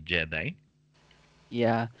to the Jedi.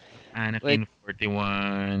 Yeah. Like Anakin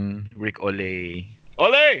 41, Rick Ole.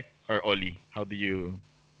 Ole or Oli. How do you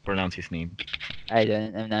pronounce his name?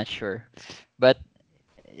 I'm not sure. But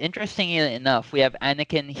interestingly enough, we have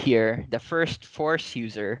Anakin here, the first Force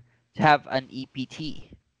user to have an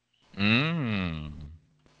EPT. Mm.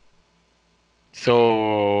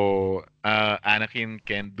 So, Anakin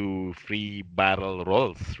can do free barrel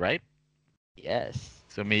rolls, right? Yes.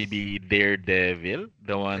 So maybe Daredevil,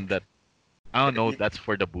 the one Trick, that oh no, you, that's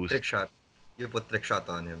for the trick boost shot. You put trick shot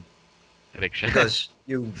on him direction. because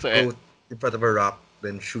you So, go in front of a rock,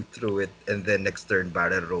 then shoot through it, and then next turn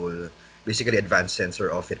barrel roll, basically advanced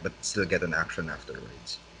sensor off it, but still get an action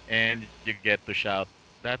afterwards. and you get to shout.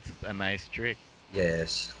 That's a nice trick.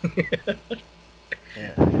 Yes.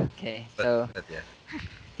 Yeah. Okay. but So but yeah.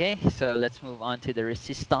 let's move on to the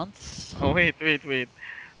Resistance. Oh wait.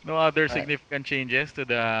 No other Uh, significant changes to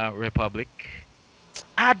the Republic.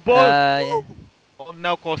 Oddball! yeah. Woo! Oh,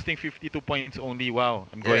 now costing 52 points only. Wow,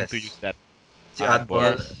 I'm going to use Yes. that See oddball.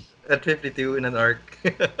 oddball Yes. at 52 in an arc.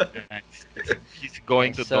 Yeah, he's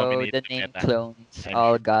going Yes. to So dominate the the name meta, clones I'm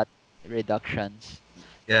all sure. got reductions.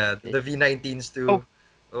 Yeah, It, the V19s Oh, too.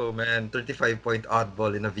 Oh man, 35-point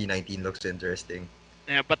oddball in a V19 looks interesting.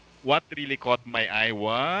 yeah, but what really caught my eye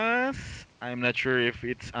was I'm not sure if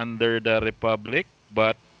it's under the Republic,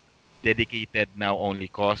 but dedicated now only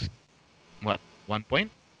cost what 1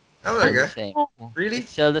 point? Oh, Still the talaga? same. Oh, It's Really?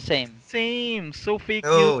 still the it's same. the same. So fake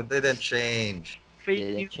news. No, they didn't change. Fake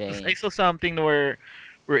Didn't news. I saw change. something where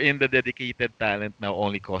we're in the dedicated talent now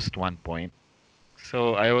only cost 1 point.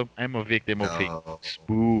 So I'm a victim of fake No. news.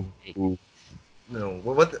 Boo. Fake Boo. news. No.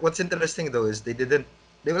 What's interesting though is they didn't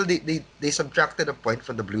they subtracted a point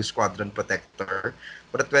from the Blue Squadron Protector,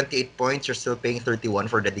 but at 28 points you're still paying 31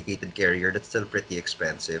 for dedicated carrier. That's still pretty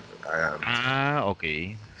expensive. Ah,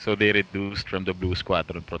 okay. So they reduced from the Blue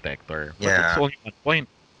Squadron Protector, but it's Yeah. only 1 point.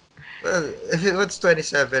 Well, if it was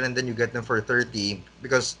 27 and then you get them for 30,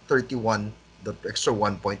 because 31, the extra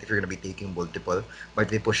 1 point, if you're going to be taking multiple, might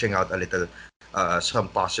be pushing out a little, some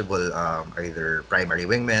possible either primary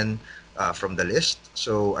wingmen from the list.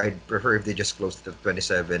 So I'd prefer if they just closed it at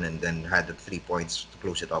 27 and then had the 3 points to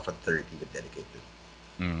close it off at 30 with dedicated.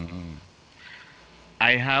 Mm.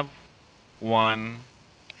 I have one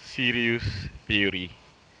serious theory.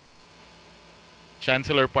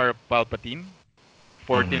 Chancellor Palpatine,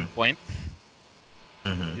 Mm-hmm. 14 points.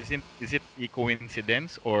 Mm-hmm. Is it a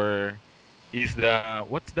coincidence or is the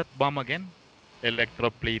what's that bomb again?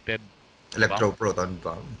 Electroplated bomb? Electro-proton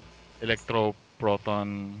bomb.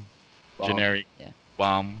 Electroproton Bomb. generic Yeah.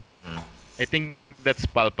 bomb. Mm. I think that's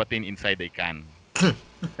Palpatine inside a can.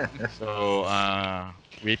 So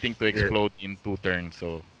waiting to Yeah. explode in 2 turns.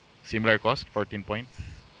 So similar cost, 14 points.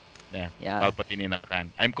 Yeah, Yeah. Palpatine in a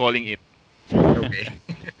can. I'm calling it. Okay.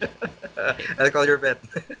 Okay. I'll call your bet.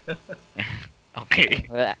 Okay.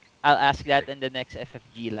 Well, I'll ask that in the next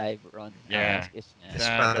FFG live run. I'll Yeah. ask Isna. It's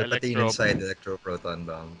The Palpatine electro. inside the electro-proton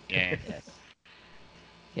bomb. Yes. Yes.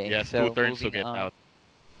 He Okay. has two So turns to moving get on out.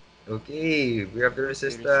 Okay, we have the to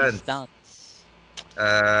resistance. Resistance.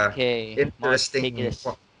 Uh, Okay. Mod, take interesting. this.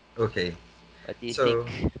 Okay, What do you so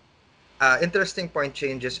think? interesting point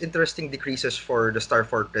changes, interesting decreases for the Star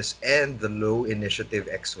Fortress and the low initiative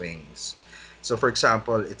X-Wings. So, for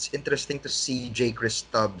example, it's interesting to see J. Chris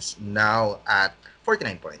Stubbs now at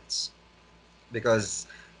 49 points because,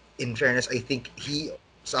 in fairness, I think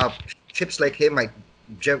ships like him might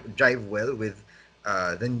jive well with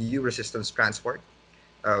the new Resistance transport.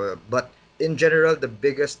 But in general, the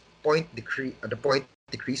biggest the point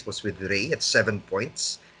decrease was with Ray at 7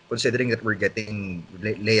 points, considering that we're getting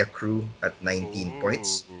Leia Crew at 19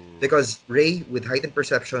 points. Ooh. Because Ray with heightened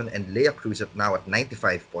perception and Leia Cruz at now at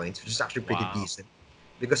 95 points, which is actually pretty Wow. decent.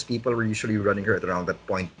 Because people were usually running her at around that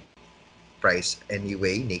point price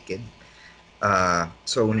anyway, naked.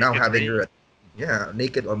 So now Naked having Ray. her at, yeah,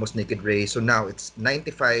 naked, almost naked Ray. So now it's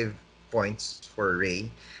 95 points for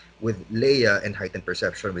Ray with Leia and heightened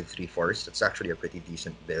perception with 3 force. That's actually a pretty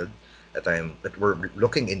decent build that we're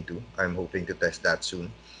looking into. I'm hoping to test that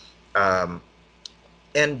soon. Um,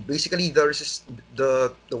 and basically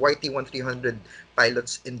the YT-1300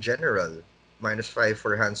 pilots in general, -5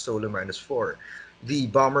 for Han Solo, -4. The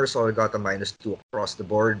bombers all got a -2 across the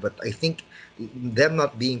board, but I think them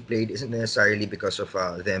not being played isn't necessarily because of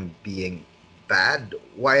them being bad.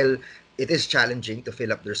 While it is challenging to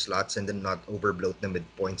fill up their slots and then not overbloat them with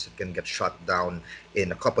points that can get shot down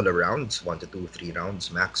in a couple of rounds, 1 to 2, 3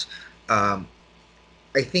 rounds max. Um,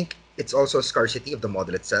 I think it's also a scarcity of the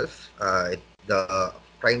model itself. The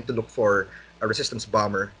trying to look for a resistance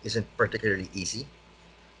bomber isn't particularly easy.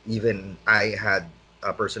 Even I had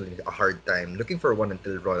personally a hard time looking for one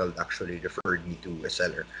until Ronald actually referred me to a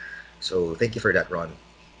seller. So thank you for that, Ron.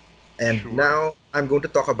 And Sure. now I'm going to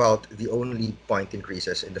talk about the only point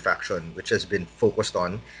increases in the faction, which has been focused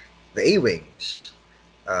on the A-Wings.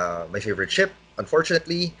 My favorite ship.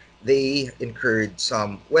 Unfortunately, they incurred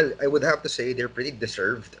some, well, I would have to say they're pretty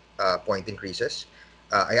deserved point increases.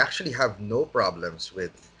 I actually have no problems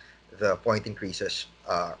with the point increases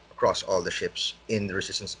across all the ships in the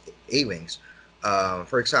Resistance A-Wings.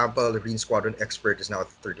 For example, the Green Squadron Expert is now at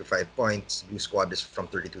 35 points, Blue Squad is from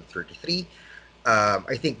 32 to 33.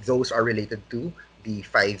 I think those are related to the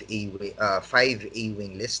five A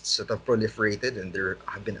wing lists that have proliferated, and there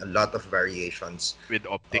have been a lot of variations. With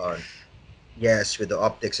On optics. Yes, with the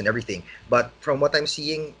optics and everything. But from what I'm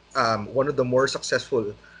seeing, one of the more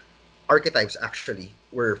successful archetypes actually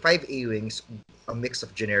were five A wings, a mix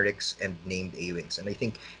of generics and named A wings, and I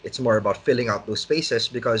think it's more about filling out those spaces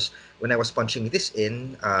because when I was punching this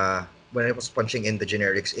in, when I was punching in the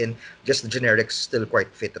generics in, just the generics still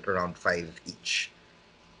quite fit at around five each.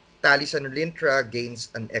 Talisan Lintra gains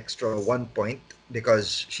an extra 1 point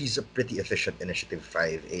because she's a pretty efficient Initiative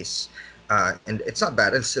 5 ace. And it's not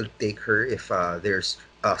bad. I'll still take her if there's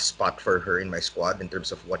a spot for her in my squad in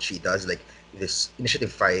terms of what she does. Like this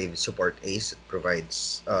Initiative 5 support ace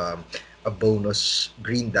provides a bonus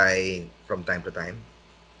green die from time to time.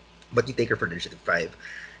 But you take her for the Initiative 5.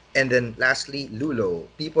 And then lastly, Lulo.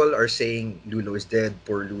 People are saying Lulo is dead,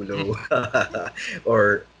 poor Lulo,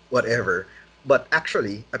 or whatever. But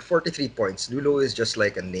actually, at 43 points, Lulo is just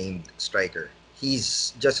like a named striker. He's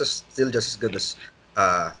still just as good as,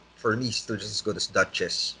 for me, still just as good as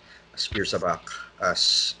Duchess, as Spear Sabak,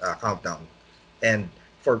 as Countdown. And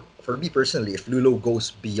for me personally, if Lulo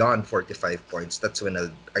goes beyond 45 points, that's when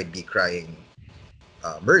I'd be crying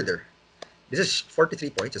murder. This is 43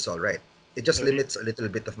 points, it's all right. It just So limits a little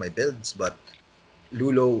bit of my builds, but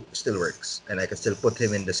Lulo still works, and I can still put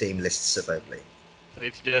him in the same lists that I play.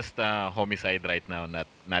 it's just homicide right now,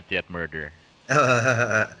 not yet murder.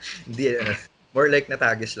 Hindi, more like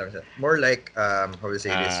natagis lang siya. More like, how to say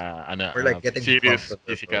this? More like getting bumped Serious on the road.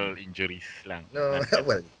 physical injuries lang, No, not yet.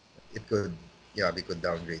 well, it could, yeah, we could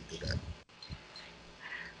downgrade to that.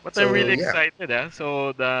 But I'm So, really yeah, excited,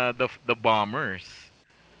 So the bombers,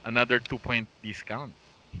 another 2 point discount.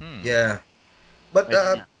 Hmm. yeah. But It's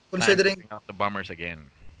Yeah. time to considering bring out the bombers again.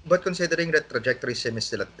 but considering that trajectory sim is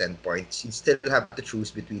still at 10 points, you still have to choose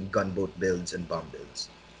between gunboat builds and bomb builds.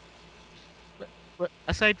 But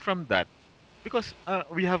aside from that, because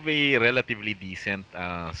we have a relatively decent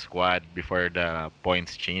squad before the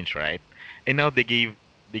points change, right? And now they gave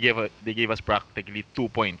us practically 2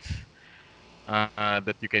 points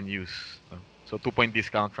that you can use. So 2 point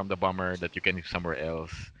discount from the bomber that you can use somewhere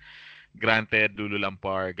else. Granted, Lulu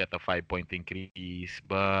Lampard got a 5 point increase,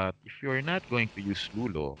 but if you're not going to use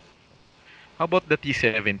Lulu, how about the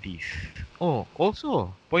T70s? Oh,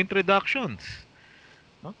 also point reductions.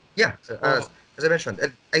 No? Yeah, so Oh, as I mentioned,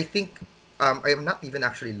 and I think I am not even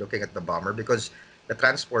actually looking at the bomber because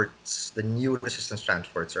the new resistance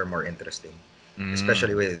transports are more interesting,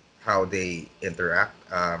 especially mm, with how they interact.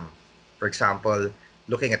 For example,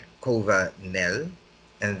 looking at Kova Nell,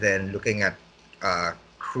 and then looking at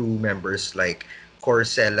crew members like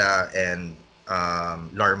Corcella and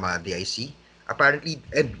Larma DIC. Apparently,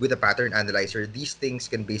 and with a pattern analyzer, these things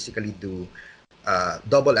can basically do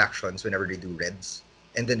double actions whenever they do reds.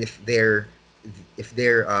 And then if they're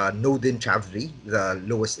Nodin Chavri, the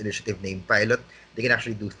lowest initiative named pilot, they can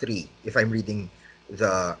actually do three if I'm reading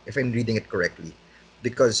it correctly.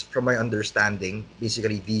 Because from my understanding,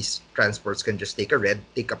 basically these transports can just take a red,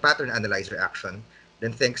 take a pattern analyzer action,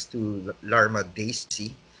 then thanks to Larma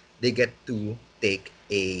Daisy, they get to take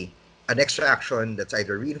an extra action that's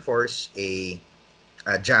either reinforce, a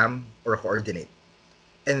jam, or a coordinate.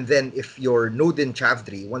 And then if you're Nodin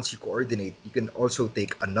Chavdri, once you coordinate, you can also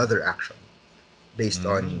take another action based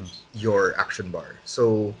on Mm. your action bar.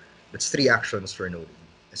 So that's three actions for Nodin.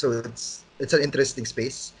 So it's an interesting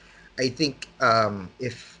space. I think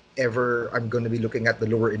if ever I'm going to be looking at the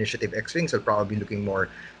lower initiative X-wings, I'll probably be looking more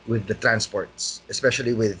with the transports,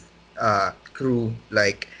 especially with crew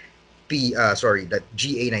like that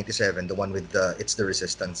GA-97, the one with the it's the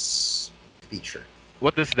resistance feature.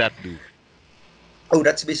 What does that do? Oh,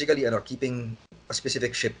 that's basically keeping a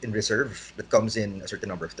specific ship in reserve that comes in a certain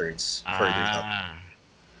number of turns further up. Ah,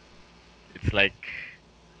 it's like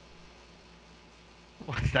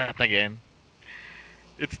what's that again?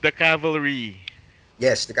 It's the cavalry,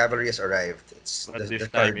 Yes, the cavalry has arrived. It's but the this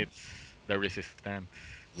time card. it's the resistance.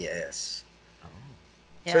 Yes. Oh.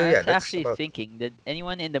 So Yeah, I yeah, was that's actually about. thinking, did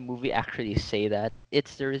anyone in the movie actually say that?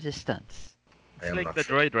 It's the resistance. I It's am like not the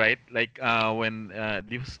sure. droid, right? Like when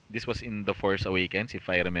this was in The Force Awakens, if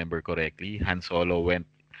I remember correctly. Han Solo went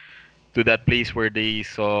to that place where they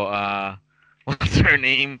saw what's her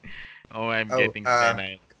name? Oh, I'm Oh, getting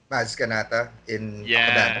senile. Maz Kanata in Takodano.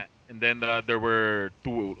 Yeah, and then there were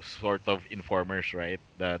two sort of informers, right?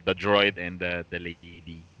 The droid and the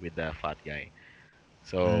lady with the fat guy.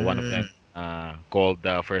 So one of them Mm, called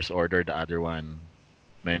the First Order, the other one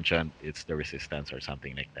mentioned it's the Resistance or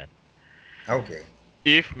something like that. okay.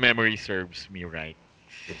 If memory serves me right.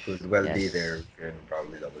 It could well be there. Yes. We can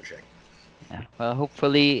probably double check. Yeah. Well,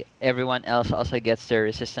 hopefully everyone else also gets their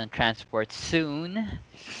resistant transport soon.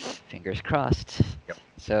 Fingers crossed. Yep.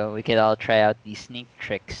 So we can all try out these sneak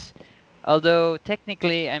tricks. Although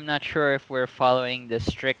technically, I'm not sure if we're following the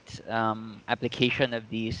strict application of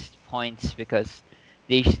these points because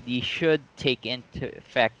they should take into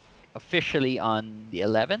effect officially on the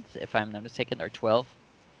 11th, if I'm not mistaken, or 12th.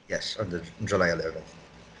 Yes, on the July 11th.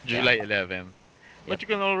 Yeah. July 11th. Yep. But you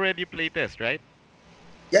can already play test, right?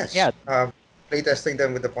 Yes. Yeah. Playtesting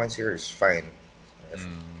them with the points here is fine. If-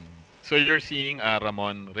 So you're seeing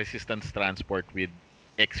Ramon Resistance Transport with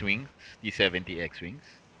X-Wings, T-70 X-Wings.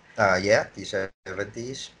 Yeah,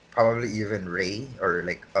 T-70s, probably even Ray or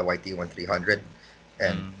like a YT-1300,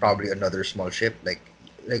 and Mm. probably another small ship. Like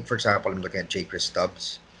for example, I'm looking at J. Chris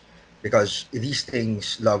Stubbs because these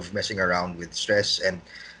things love messing around with stress. And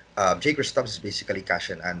J. Chris Stubbs is basically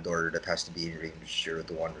Cassian Andor that has to be in range 0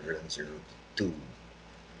 to 100 and 0 to 2,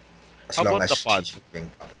 as How long about the as pod? she's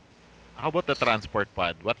moving. How about the transport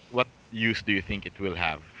pod? What use do you think it will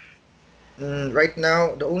have? Right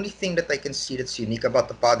now, the only thing that I can see that's unique about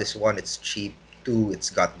the pod is one, it's cheap. Two, it's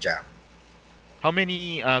got jam. How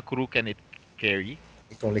many crew can it carry?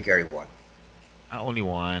 It can only carry one. Only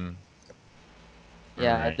one. All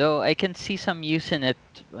Yeah, right. though I can see some use in it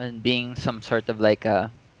in being some sort of like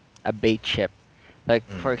a bait ship. Like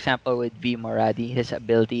Mm. for example, with V Moradi, his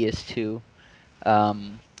ability is to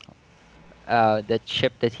um that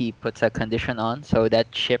ship that he puts a condition on, so that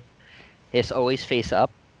ship is always face up.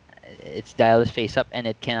 Its dial is face up, and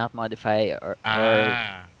it cannot modify or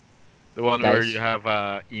Ah, the one where you dice. have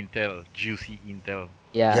intel, juicy intel.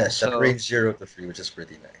 Yeah, Yes, at so range 0 to 3, which is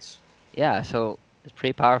pretty nice. yeah, so it's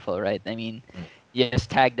pretty powerful, right? I mean, Mm. you just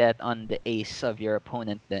tag that on the ace of your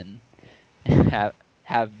opponent, then have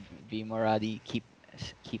have V Moradi keep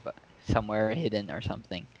somewhere hidden or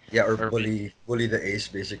something. Yeah, or Or may, bully the ace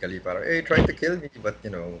basically. Para, hey, try to kill me, but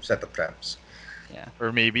set up traps. Yeah.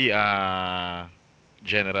 or maybe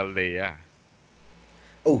General Leia.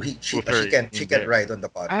 Oh, Put she her can't in there. ride on the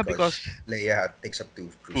pod Because because Leia takes up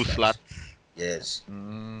two crew two slots. slots. Yes.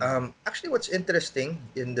 Mm. Actually, what's interesting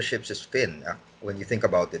in the ships is Finn. When you think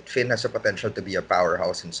about it, Finn has a potential to be a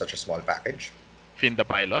powerhouse in such a small package. Finn the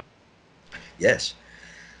pilot. Yes,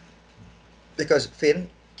 because Finn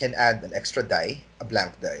can add an extra die, a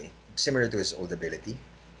blank die, similar to his old ability,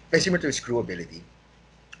 similar to his crew ability,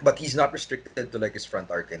 but he's not restricted to like his front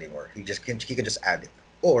arc anymore. He can just add it,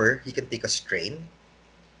 or he can take a strain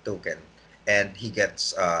token, and he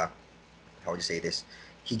gets how do you say this?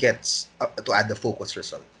 He gets to add the focus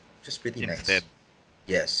result, which is pretty nice. Instead.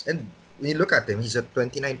 Yes, and when you look at him, he's at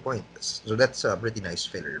 29 points, so that's a pretty nice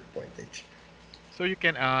filler pointage. So you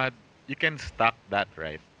can stack that,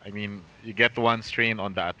 right? I mean, you get one strain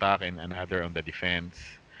on the attack and another on the defense,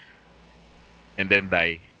 and then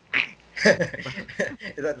die.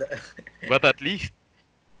 But at least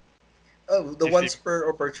Oh, the you see, once per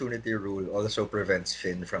opportunity rule also prevents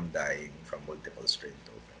Finn from dying from multiple strain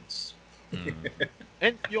tokens. mm.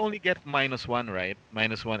 And you only get -1, right?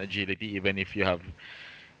 -1 agility, even if you have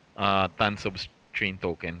tons of strain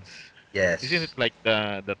tokens. Yes. Isn't it like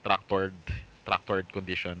the tractored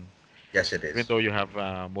condition? Yes, it Even is. though you have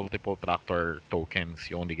multiple tractor tokens,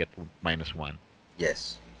 you only get -1.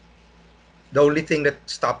 Yes. The only thing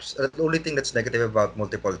that's negative about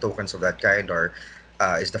multiple tokens of that kind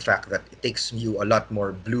is the fact that it takes you a lot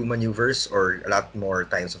more blue maneuvers or a lot more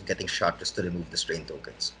times of getting shot just to remove the strain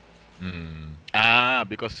tokens.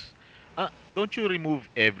 Because don't you remove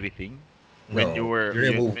everything when No, you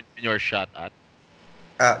remove. when you're shot at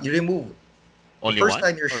You remove the only first one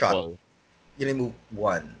time you're or shot. all? You remove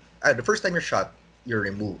one. The first time you're shot, you're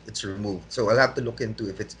removed. It's removed. So I'll have to look into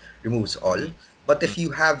if it removes all. Mm, But if mm,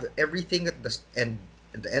 you have everything at the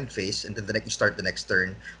end phase, and then you start the next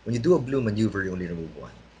turn, when you do a blue maneuver, you only remove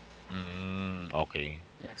one. okay.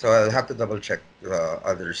 So I'll have to double check the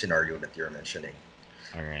other scenario that you're mentioning.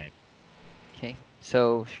 All right. Okay,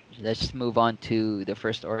 so let's move on to the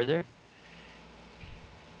first order.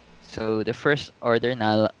 So the first order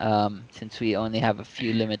now, since we only have a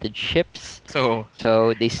few limited ships, So,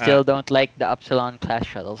 so they uh, still don't like the Upsilon class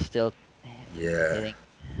shuttle still Yeah. hitting.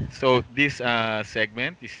 this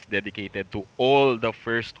segment is dedicated to all the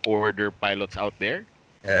first order pilots out there,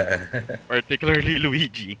 Uh, particularly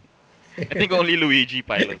Luigi. I think only Luigi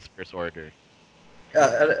pilots first order.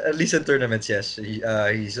 at least in tournaments, yes.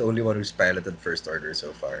 He's the only one who's piloted first order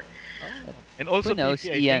so far. Oh, And who also knows?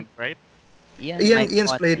 PP, I think, right? Ian might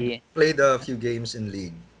Ian's want the. played a few games in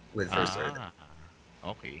league with first order. Ah,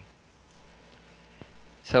 okay.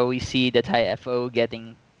 So we see the Thai FO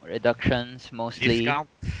getting reductions mostly. Discount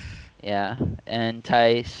Yeah, and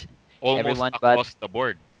Thais, almost everyone but across the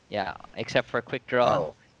board. yeah, except for Quick Draw,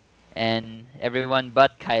 Wow. and everyone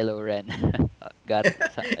but Kylo Ren got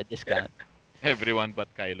a discount. Everyone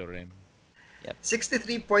but Kylo Ren. Yep.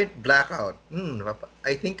 63-point blackout.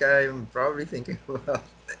 I think I'm probably thinking about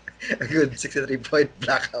a good 63-point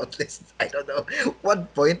blackout list. I don't know. 1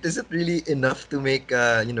 point, is it really enough to make,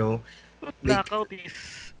 But make. Blackout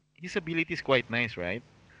is his ability is quite nice, right?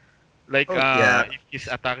 Like Oh, yeah. if his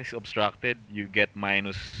attack is obstructed, you get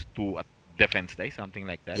 -2 at defense die, something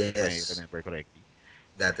like that, if I Yes, remember correctly.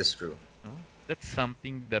 that is true. No? That's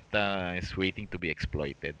something that is waiting to be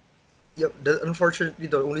exploited. Yeah, unfortunately,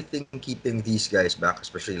 the only thing keeping these guys back,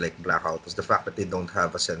 especially like Blackout, is the fact that they don't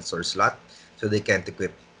have a sensor slot, so they can't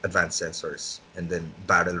equip advanced sensors and then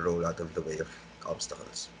barrel roll out of the way of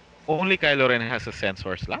obstacles. Only Kylo Ren has a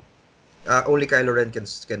sensor slot, Only Kylo Ren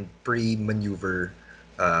can pre-maneuver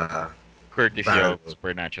uh, courtesy barrel of roll.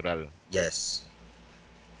 Supernatural. Yes.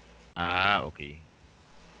 Okay.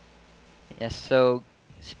 Yes. So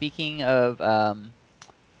speaking of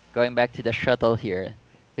going back to the shuttle here,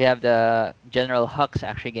 we have the General Hux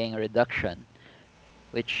actually getting a reduction,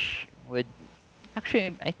 which would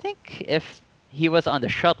actually, I think, if he was on the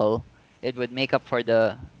shuttle, it would make up for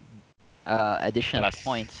the additional Plus,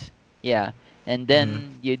 points. Yeah, and Mhm.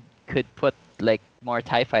 then you could put like more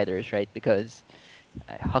Tie fighters, right? Because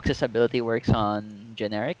Hux's ability works on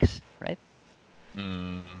generics, right?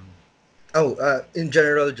 mm, Oh, in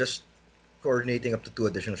general, just coordinating up to two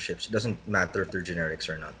additional ships. It doesn't matter if they're generics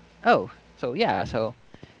or not. Oh, so yeah, so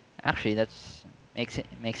actually that's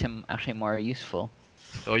makes him actually more useful.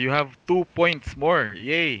 so you have 2 points more.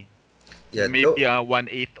 Yay! Yeah, Maybe a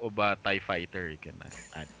 1/8 of a TIE fighter you can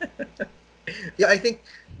add. yeah. I think.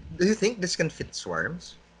 Do you think this can fit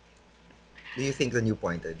swarms? Do you think the new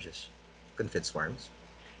pointages can fit swarms?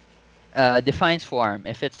 Define swarm.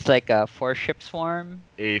 If it's like a four ship swarm,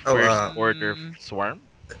 A Oh, first order mm, swarm?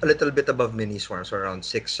 a little bit above mini swarms, so around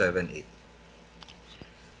 6, 7, 8.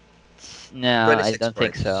 no, I 26 don't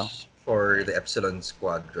think so. points for the Epsilon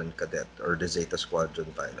Squadron Cadet or the Zeta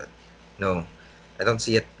Squadron Pilot. No, I don't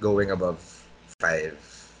see it going above 5.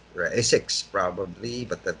 Right, 6 probably,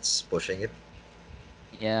 but that's pushing it.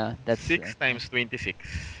 Yeah, that's 6 times 26.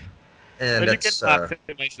 And Well, you can that's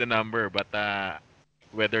maximize the number, but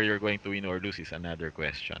whether you're going to win or lose is another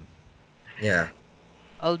question. yeah.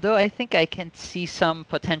 although I think I can see some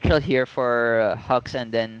potential here for Hux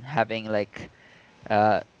and then having like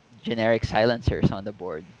uh, generic silencers on the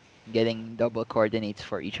board, getting double coordinates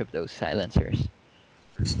for each of those silencers.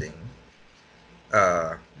 Interesting.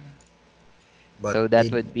 Uh, but So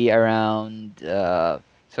that they would be around.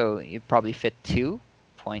 So you probably fit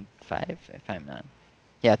 2.5 if I'm not.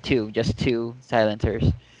 Yeah, just two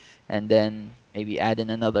silencers, and then maybe add in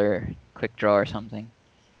another quick draw or something.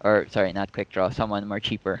 Or sorry, not quick draw, someone more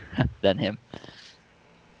cheaper than him.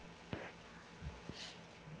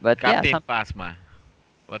 But yeah, Captain Pasma,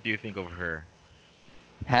 what do you think of her?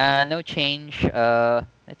 no change.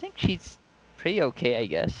 I think she's pretty okay, I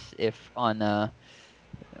guess, if on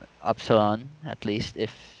Upsilon at least,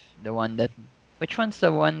 if the one that Which one's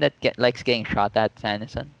the one that likes getting shot at,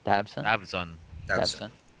 Sanderson? Tabson? Tabson. That's Tabson.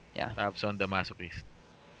 Yeah. Tabson the masochist.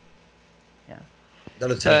 the So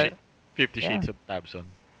lieutenant. 50 yeah. Shades of Tabson.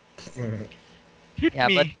 Mhm. Hit Yeah,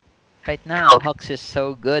 but me, right now Hux is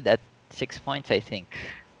so good at 6 points, I think.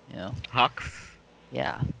 You know. Hux.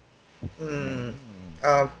 Yeah. Mm,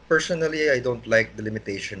 Mm. personally, I don't like the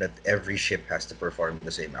limitation that every ship has to perform the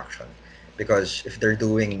same action, because if they're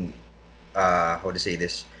doing how to say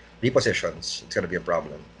this, repositions, it's gonna be a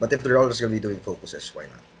problem. But if they're always gonna be doing focuses, why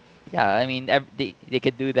not? Yeah, I mean, they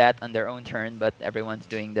could do that on their own turn, but everyone's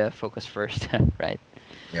doing the focus first, right?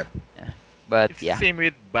 Yep. Yeah. But It's the yeah, same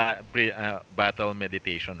with battle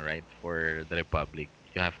meditation, right? For the Republic,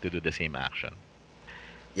 you have to do the same action.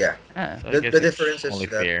 Yeah. ah, So I The guess it's difference is only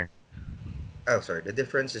that fair. the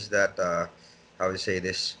difference is that how to say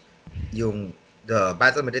this, yung the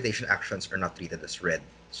battle meditation actions are not treated as red.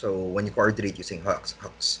 So when you coordinate using Hux,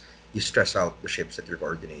 you stress out the ships that you're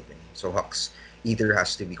coordinating. So Hux either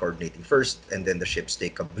has to be coordinating first, and then the ships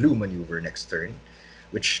take a blue maneuver next turn,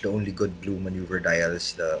 which the only good blue maneuver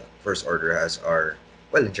dials the first order has are,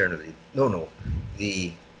 well, generally no,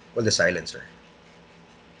 the the silencer.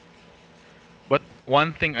 But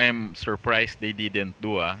one thing I'm surprised they didn't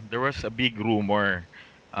do, there was a big rumor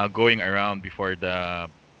going around before the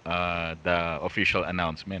official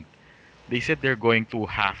announcement. They said they're going to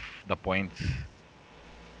half the points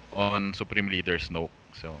on Supreme Leader Snoke.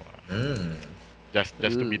 So Mm. just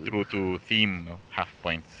to be ooh. true to theme, no? Half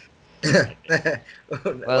points. I guess.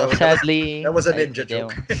 Well, Well, that sadly, was a I ninja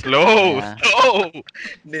joke. don't. Slow, Yeah. slow.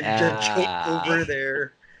 Ninja joke Ah. over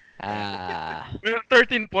there. Ah. Well,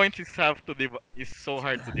 13 points is so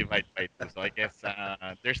hard to divide by two. So I guess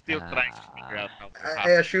they're still trying to figure out Ah. how to I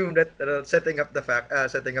half. assume that setting up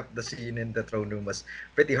the scene in the throne room was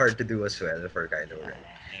pretty hard to do as well for Kylo Yeah. Ren.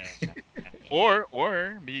 Yeah.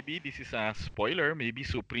 Or maybe this is a spoiler. Maybe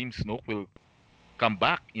Supreme Snoke will come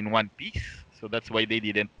back in One Piece. So that's why they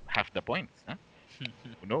didn't have the points. Huh?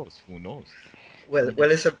 Who knows? Who knows? Well, Who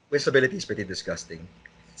knows? his ability is pretty disgusting.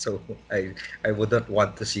 So I wouldn't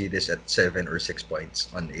want to see this at 7 or 6 points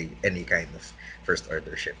on any kind of first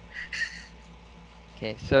order ship.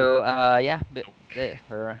 Okay, so yeah,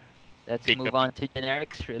 let's Take the move on to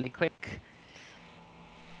generics really quick.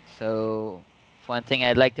 So one thing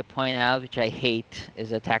I'd like to point out, which I hate,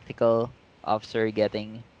 is a tactical officer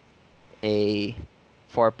getting a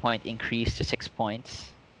 4 point increase to 6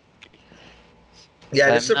 points.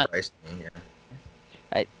 Yeah, So that I'm not. surprised me. Yeah.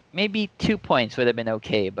 Maybe 2 points would have been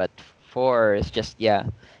okay, but four is just, yeah.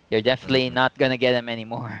 You're definitely Mhm. not gonna get him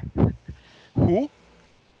anymore. who?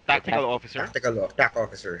 The Tactical officer? TAC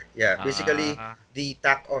officer. Yeah, basically Ah, the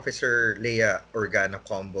TAC officer Leia Organa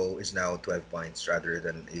combo is now 12 points rather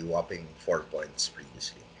than a whopping 4 points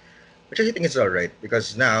previously. Which I think is alright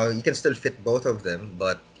because now you can still fit both of them,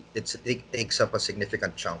 but it takes up a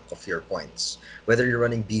significant chunk of your points. Whether you're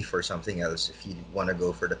running beef or something else, if you want to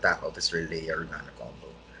go for the TAC officer Leia Organa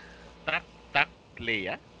combo. tak tak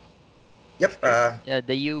Leia. Is Yep. there?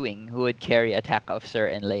 The U-wing who would carry attack officer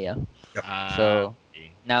and Leia. Yep. So Okay.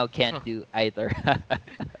 now So can't do either.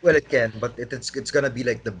 Well, it can, but it's gonna be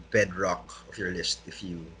like the bedrock of your list if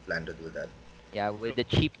you plan to do that. Yeah, so with the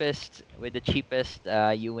cheapest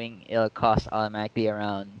U-wing, it'll cost automatically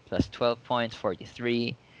around plus 12 points,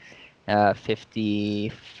 43,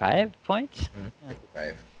 55 points. Yeah,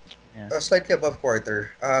 55. yeah, Slightly above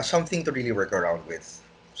quarter. Something to really work around with.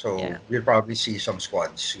 So yeah. we'll probably see some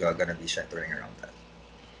squads gonna be centering around that.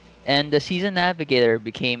 And the season navigator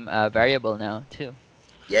became a variable now too.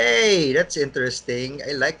 Yay! That's interesting.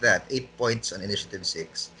 I like that. 8 points on initiative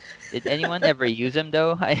 6. Did anyone ever use him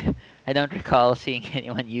though? I don't recall seeing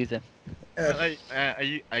anyone use him. Uh,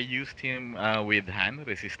 well, I used him with Han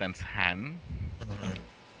Resistance Han, mhm.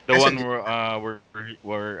 the As a one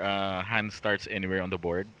where Han starts anywhere on the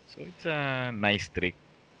board. So it's a nice trick.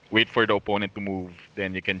 Wait for the opponent to move,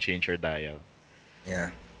 then you can change your dial.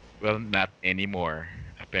 yeah, Well, not anymore,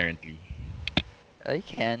 apparently. You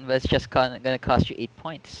can, but it's just gonna cost you 8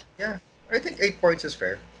 points. yeah. I think 8 points is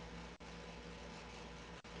fair.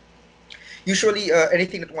 Usually,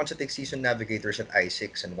 anything that wants to take Season Navigators at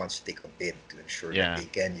I6 and wants to take a bid to ensure that Yeah. they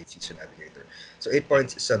can use Season Navigator. So 8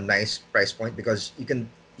 points is a nice price point because you can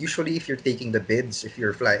usually if you're taking the bids,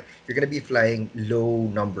 you're gonna be flying low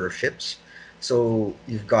number of ships. So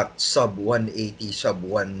you've got sub 180, sub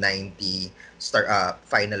 190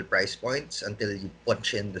 final price points until you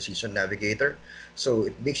punch in the Season Navigator. So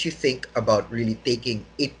it makes you think about really taking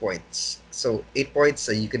 8 points. So 8 points,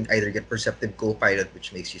 you can either get Perceptive Co-Pilot,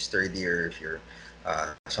 which makes you sturdier if you're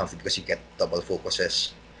something because you get double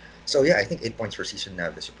focuses. So yeah, I think 8 points for Season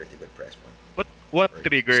Nav is a pretty good price point. But What or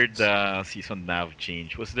triggered uses. the season nav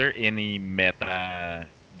change? Was there any meta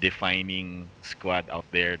defining squad out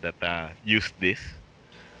there that used this?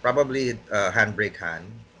 Probably Handbrake Han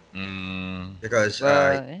Mm, because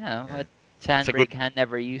Well, yeah, yeah, but it's a good, Sandbreak Han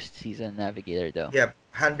never used Season Navigator though. yeah,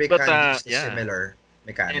 Handbrake but Han used a yeah, similar and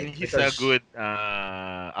mechanic he's a because good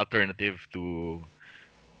alternative to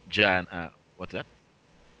Jan. What's that?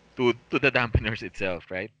 To the dampeners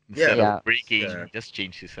itself, right? yeah, Instead of Yeah, yeah, breaking, just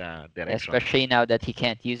change his direction. especially now that he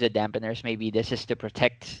can't use the dampeners, maybe this is to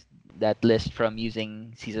protect that list from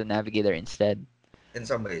using Season Navigator instead. in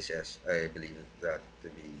some ways, yes, I believe that to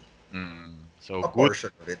be So a good,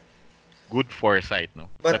 portion of it. good foresight, no?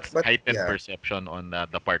 That's But heightened yeah, perception on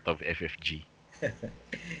the part of FFG.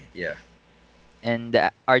 yeah. And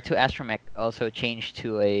the R2 Astromech also changed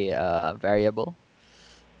to a variable.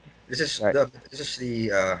 Right. This is the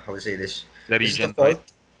how to say this. The This is the region type.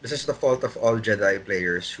 fault. This is the fault of all Jedi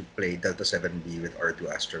players who play Delta 7B with R2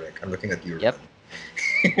 Astromech. I'm looking at you, Yep.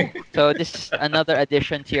 Ron. So this is another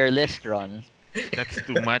addition to your list, Ron. That's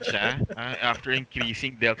too much, ah. After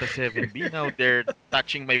increasing Delta 7B, now they're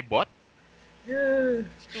touching my bot. Yeah,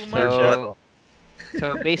 It's too your much, ah. butt. So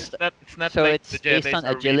so based It's not so like the it's based Jedi's on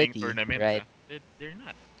are winning agility, tournaments, right? ah. They're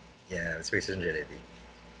not. Yeah, it's based on agility.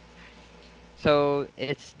 So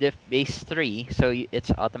it's diff base 3, so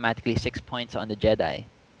it's automatically 6 points on the Jedi.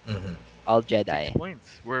 Mm-hmm. All Six Jedi.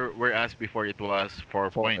 points. Whereas before it was 4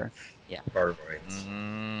 points. 4. Yeah. Power points.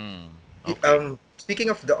 Okay. Speaking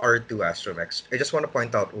of the R2 Astromex, I just want to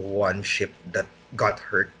point out one ship that got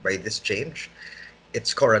hurt by this change.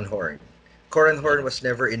 It's Coran Horn. Coran Horn was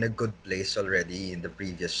never in a good place already in the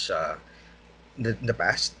previous in the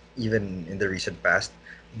past, even in the recent past.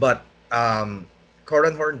 But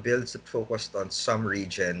Coran Horn builds that focused on some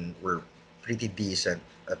region were pretty decent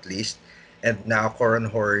at least, and now Coran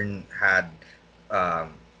Horn had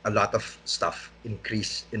a lot of stuff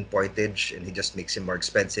increase in pointage, and he just makes him more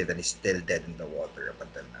expensive, and he's still dead in the water up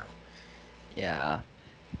until now. Yeah.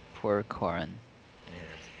 Poor Corrin.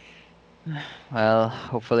 Yeah. Well,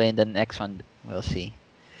 hopefully in the next one we'll see.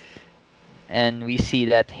 And we see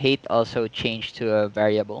that hate also changed to a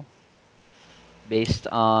variable based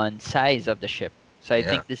on size of the ship. So I Yeah.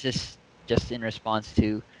 think this is just in response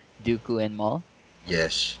to Dooku and Maul.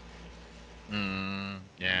 Yes.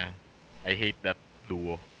 Yeah. I hate that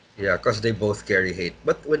duo. Yeah, because they both carry hate.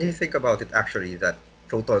 But when you think about it, actually, that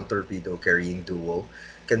proton torpedo carrying duo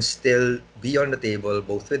can still be on the table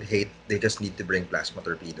both with hate. They just need to bring plasma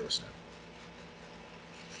torpedoes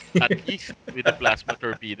At now. least with the plasma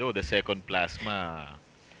torpedo, the second plasma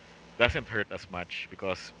doesn't hurt as much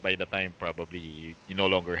because by the time probably you no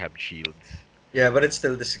longer have shields. Yeah, but it's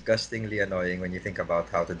still disgustingly annoying when you think about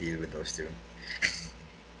how to deal with those two.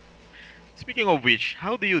 Speaking of which,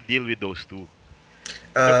 how do you deal with those two?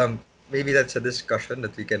 The, Maybe that's a discussion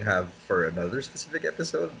that we can have for another specific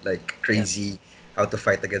episode, like Yep. crazy, how to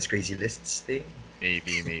fight against crazy lists thing.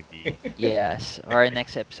 maybe. Yes. Or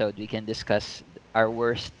next episode we can discuss our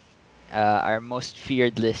worst, our most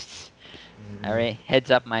feared lists. All Mm, right.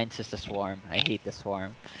 Heads up, mine's just the Swarm. I hate the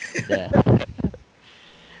Swarm. The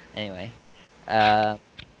Anyway. Uh,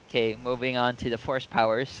 okay. Moving on to the Force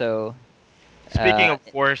powers. So. Speaking of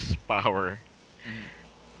force power, Mhm.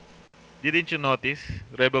 didn't you notice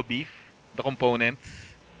Rebel Beef, the components,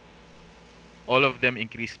 all of them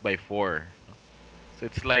increased by 4. No? So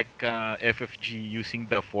it's like FFG using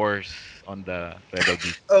the force on the Rebel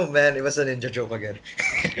Beef. Oh man, it was a ninja joke again.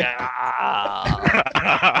 Yeah.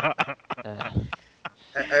 Uh,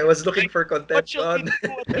 I was looking Like, for what content, shall we Ron. do?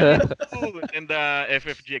 What shall we do? And the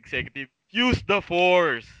FFG executive, use the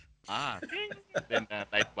force. Ting. Then the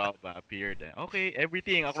light bulb appeared. Okay,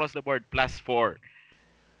 everything across the board plus 4.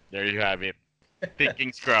 There you have it.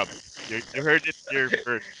 Thinking scrubs. You heard it here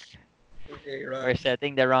first. Okay, we're Ron.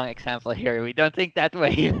 setting the wrong example here. We don't think that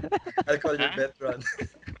way. I'll call your Huh? bet, Ron.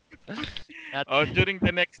 Not. During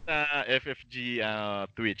the next FFG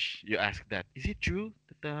Twitch, you ask that. Is it true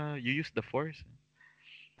that you use the force?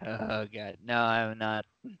 Oh god. No, I'm not.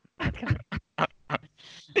 Not gonna.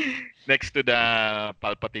 Next to the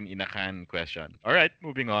Palpatine Inakan question. All right,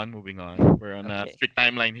 moving on, moving on. We're on a Okay. strict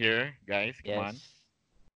timeline here, guys. Come on. Yes.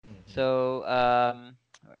 So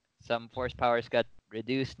some force powers got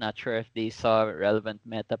reduced. Not sure if they saw relevant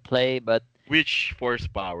meta play, but Which force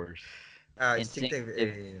powers? Instinctive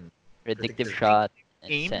instinctive, predictive predictive. shot,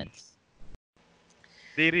 and Aim. sense.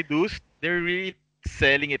 They reduced. They're really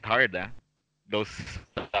selling it hard, those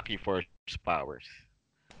sucky force powers.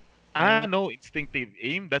 Mm, No, instinctive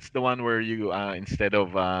aim. That's the one where you instead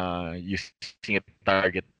of using a target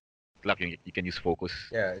lock, you can use focus.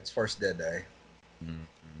 Yeah, it's Force Deadeye. Mm.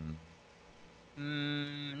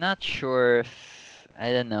 not sure if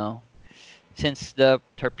I don't know. Since the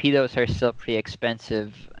torpedoes are still pretty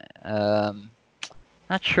expensive, um,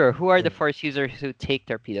 not sure. Who are the Mm. Force users who take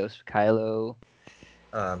torpedoes? Kylo,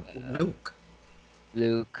 Luke.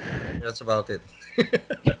 Luke. That's about it.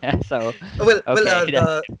 Yeah, so, Well, okay,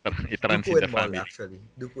 the It runs in Dooku the and Maul family. actually.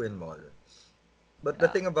 Dooku and Maul. But uh,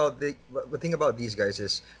 the thing about these guys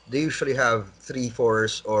is they usually have three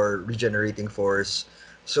force or regenerating force.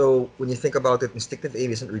 So when you think about it, instinctive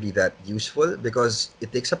aim isn't really that useful because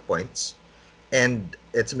it takes up points, and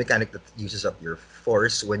it's a mechanic that uses up your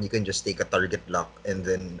force when you can just take a target lock and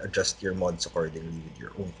then adjust your mods accordingly with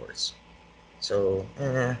your own force. So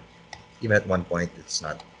even at one point, it's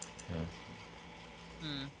not.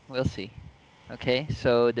 we'll see. Okay,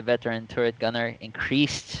 so the veteran turret gunner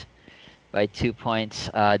increased by 2 points.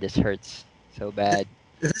 This hurts so bad.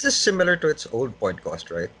 This is similar to its old point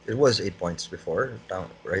cost, right? It was 8 points before, down,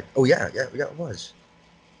 right? Oh yeah, it was.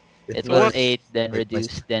 It It So was what? was 8, then 8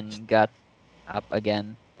 points. reduced, then got up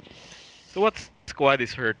again. So what squad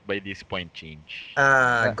is hurt by this point change?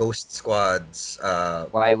 Uh, Ghost squads,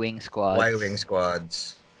 Y-wing Y-wing squads,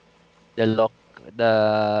 squads, the lock,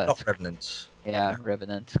 the Lock Revenants. yeah,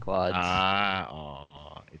 Revenant squads.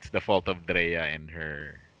 It's the fault of Drea and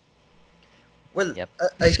her Well, Yep.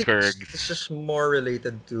 I think it's Skurgs. just more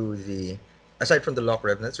related to the aside from the Lock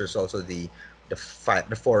Revenants, there's also the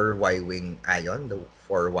four Y-wing Ion, the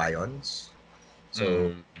four Yons.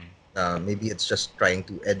 So Mm. maybe it's just trying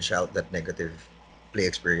to edge out that negative play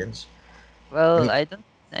experience. I Well, mean,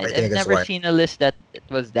 fighting I've against never Y. seen a list that it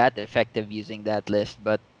was that effective using that list,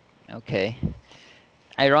 but okay.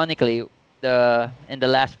 Ironically, the in the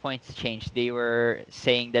last points change, they were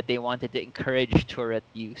saying that they wanted to encourage turret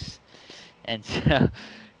use, and so,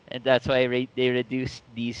 and that's why they reduced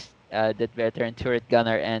these the veteran turret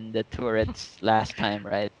gunner and the turrets last time,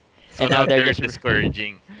 right? So And now now they're they're just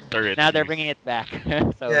discouraging turrets now they're use. bringing it back.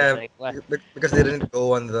 So it's Yeah, like what? because they didn't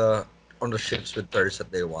go on the ships with turrets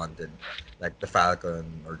that they wanted, like the Falcon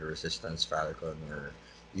or the Resistance Falcon or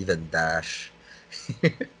even Dash.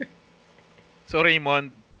 So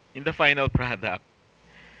Raymond, in the final product,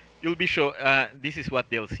 you'll be show. This is what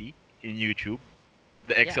they'll see in YouTube,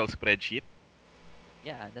 the Yeah, Excel spreadsheet.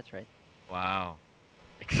 yeah, that's right. Wow,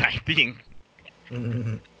 exciting.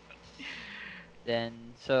 Mhm.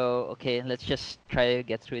 Then so okay, let's just try to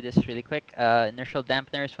get through this really quick. Inertial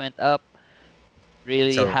dampeners went up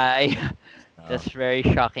really So, high. uh, That's very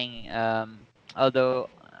shocking. Although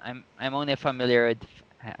I'm only familiar with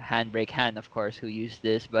Handbrake Hand, of course, who used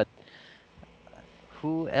this, but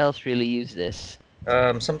who else really used this?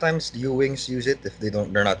 sometimes the U-wings use it if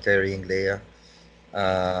they're not carrying Leia.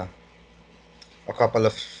 Uh, a couple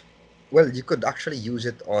of well, you could actually use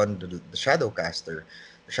it on the Shadowcaster.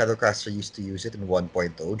 The Shadowcaster used to use it in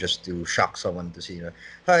 1.0 just to shock someone to see,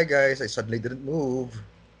 hi guys, I suddenly didn't move.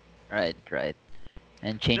 Right, right.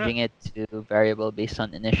 And The changing it to variable based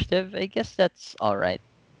on initiative, I guess that's all right.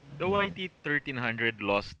 the YT 1300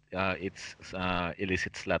 lost its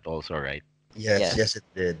illicit slot also, right? Yes, Yes. yes, it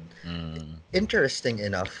did. Mm. Interesting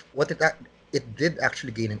enough, it did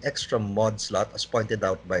actually gain an extra mod slot, as pointed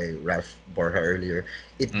out by Ralph Borja earlier.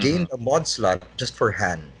 It Mm-mm. gained a mod slot just for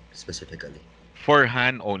Han specifically. For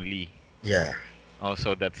Han only. Yeah,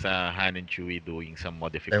 Also, that's Han and Chewie doing some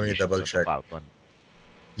let me modifications double on the check. Falcon.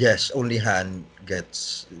 Yes, only Han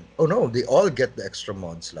gets. Oh no, they all get the extra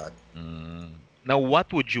mod slot. Mm. Now,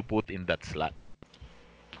 what would you put in that slot?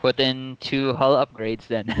 Put in 2 hull upgrades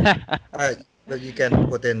then. Uh, but you can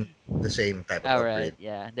put in the same type of All right, upgrade.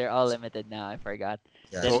 yeah, they're all limited now. I forgot.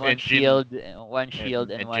 Yeah, Then So one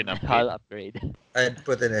shield, and engine one upgrade, hull upgrade. I'd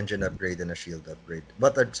put an engine upgrade and a shield upgrade,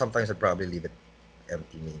 but sometimes I'd probably leave it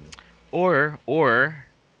empty, maybe. or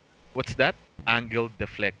what's that? Angled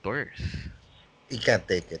deflectors. You can't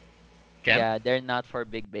take it. Can't. Yeah, they're not for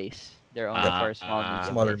big base. They're only Yep, for small, medium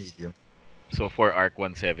smaller base. medium. So for Arc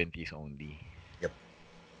 170s only. Yep.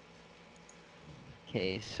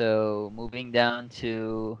 Okay, so moving down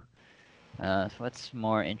to what's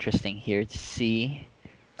more interesting here to see?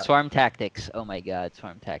 Swarm tactics. Oh my God,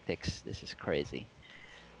 swarm tactics. This is crazy.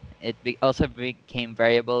 Also became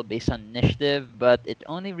variable based on initiative, but it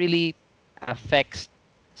only really affects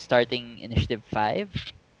starting initiative 5,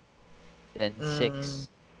 then Mm, 6.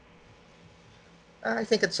 I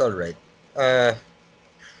think it's all right. Uh,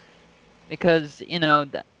 Because,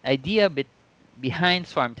 the idea behind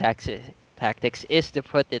tactics is to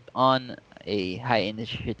put it on a high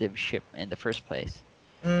initiative ship in the first place.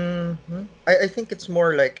 I think it's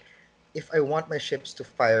more like if I want my ships to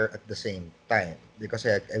fire at the same time because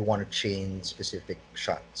I want to chain specific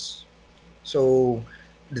shots. So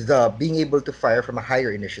the being able to fire from a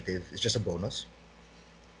higher initiative is just a bonus.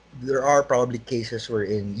 there are probably cases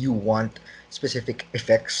wherein you want specific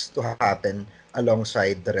effects to happen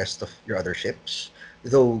alongside the rest of your other ships.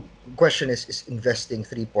 Though, question is investing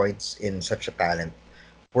 3 points in such a talent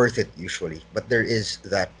worth it usually? But there is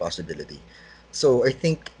that possibility. So I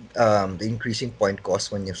think the increasing point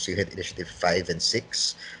cost when you hit initiative 5 and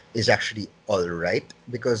 6 is actually all right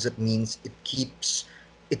because it means it keeps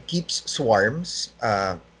swarms,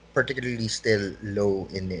 particularly still low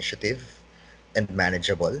initiative and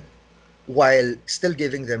manageable, while still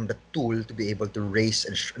giving them the tool to be able to race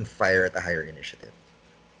and fire at a higher initiative.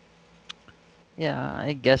 Yeah,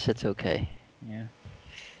 I guess it's okay. Yeah.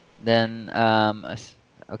 Then,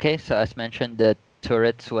 okay, so as mentioned, the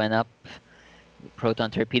turrets went up,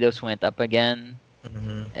 proton torpedoes went up again,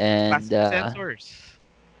 Mm-hmm. and Passive sensors.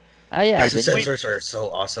 yeah, Passive Three the new. point, sensors are so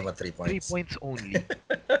awesome at 3 points. 3 points only.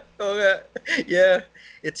 Oh yeah, yeah.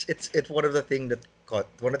 It's one of the things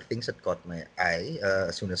that caught my eye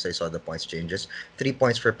as soon as I saw the points changes. 3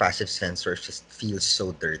 points for passive sensors just feels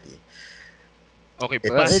so dirty. Okay,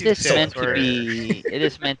 Well, It's it passive is so meant to sensor. unfair. be. It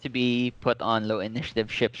is meant to be put on low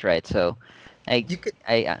initiative ships, right? So, I You could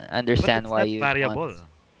But understand it's why not you'd want. variable.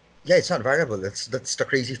 Yeah, it's not variable. That's the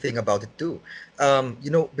crazy thing about it too.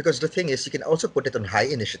 Because the thing is, you can also put it on high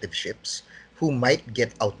initiative ships who might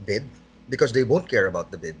get outbid because they won't care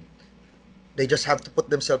about the bid. They just have to put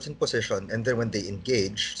themselves in position, and then when they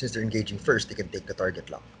engage, since they're engaging first, they can take the target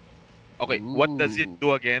lock. Okay, what does it Ooh.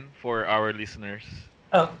 do again for our listeners?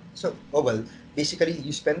 So, basically,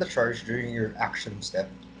 you spend the charge during your action step,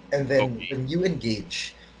 and then Okay, when you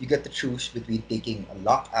engage, you get to choose between taking a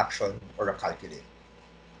lock action or a calculate.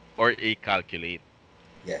 or a calculate.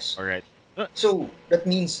 Yes. All right. So that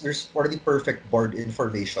means there's already perfect board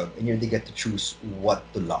information, and you only get to choose what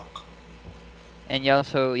to lock. And you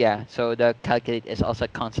also, yeah, so the calculate is also a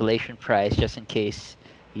consolation prize just in case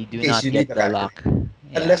you In do case not you need get a the calculate. lock.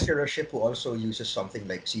 Yeah. Unless you're a ship who also uses something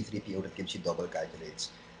like C3PO that gives you double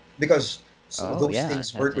calculates. Because Oh, those yeah,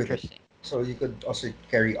 things that's work with it. interesting. So you could also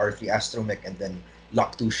carry R3 Astromech and then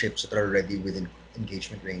lock two ships that are already within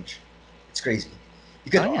engagement range. It's crazy.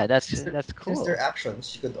 You Oh, could, yeah, that's since they're cool.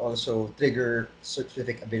 actions, you could also trigger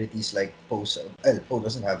specific abilities like Poe's. Well, Poe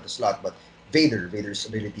doesn't have the slot, but Vader's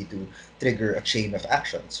ability to trigger a chain of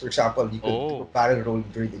actions. For example, you could do a Oh. barrel roll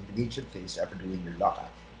during the engagement phase after doing your lockout.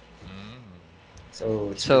 Mm. So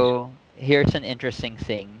it's pretty. So here's an interesting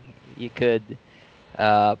thing. You could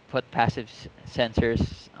put passive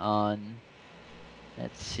sensors on,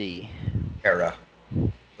 let's see, Hera.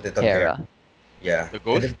 Put it on Hera. Hera. Yeah. The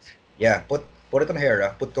And then ghost? yeah, put it on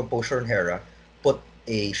Hera, put composure on Hera, put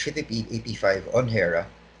a shitty AP5 on Hera,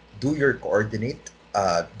 do your coordinate,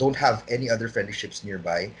 don't have any other friendly ships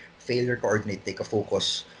nearby, fail your coordinate, take a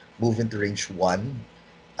focus, move into range one,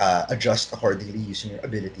 adjust accordingly using your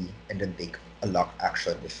ability, and then take a lock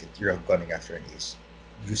action if you're gunning after an ace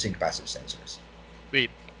using passive sensors. Wait.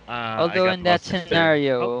 I got lost there.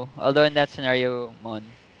 How? Although in that scenario, Mon,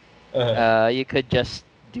 Uh, you could just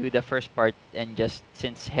do the first part and just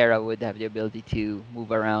since Hera would have the ability to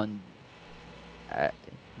move around, uh,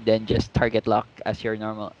 then just target lock as your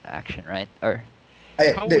normal action, right? Or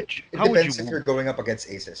It How would you depends if you're move? going up against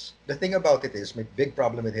aces. The thing about it is, my big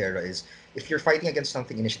problem with Hera is if you're fighting against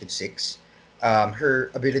something initiative 6, her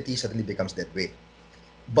ability suddenly becomes dead weight.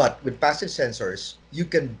 But with passive sensors, you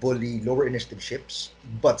can bully lower initiative ships,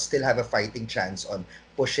 but still have a fighting chance on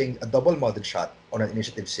pushing a double modded shot on an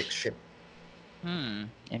initiative 6 ship.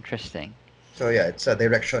 interesting. So yeah, it's a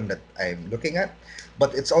direction that I'm looking at,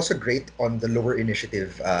 but it's also great on the lower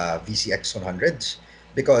initiative VCX 100s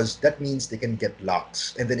because that means they can get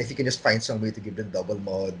locks, and then if you can just find some way to give them double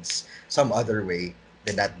mods some other way,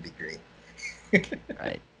 then that'd be great.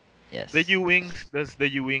 Right. The Yes. U wings? Does the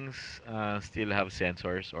U wings still have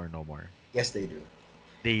sensors or no more? Yes, they do.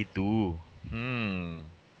 They do. Hmm.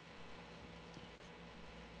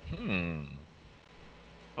 Hmm.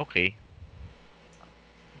 Okay.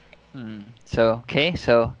 So okay,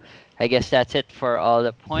 so I guess that's it for all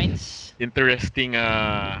the points. Interesting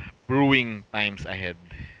brewing times ahead.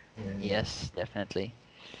 Mm. Yes, definitely.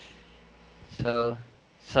 So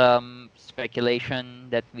some speculation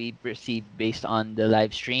that we received based on the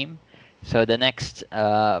live stream. So the next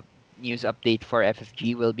news update for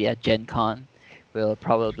FFG will be at Gen Con. We'll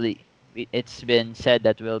probably it's been said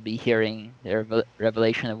that we'll be hearing the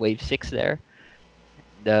revelation of Wave 6 there.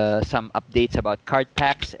 The some updates about card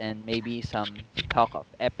packs and maybe some talk of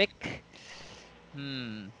Epic.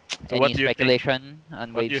 Hmm. So what Any do you think? speculation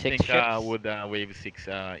on What do Wave you 6 think ships? would Wave 6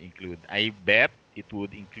 include? I bet it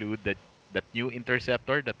would include that new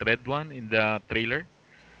interceptor, that red one in the trailer,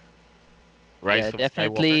 Yeah, Rise of Skywalker,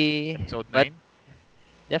 definitely. episode But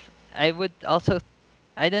 9. I would also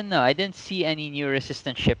I don't know. I didn't see any new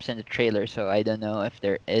resistance ships in the trailer, so I don't know if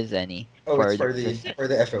there is any Oh, it's for the for the resistance. for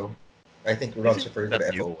the FO. I think Ron's Isn't referring to that the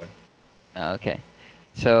new? FO one. Okay.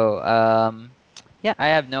 So, yeah, I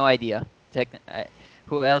have no idea.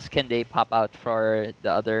 Who else can they pop out for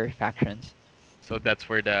the other factions? So that's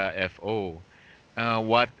for the FO.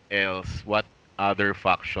 What else? What other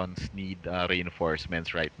factions need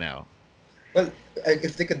reinforcements right now? Well,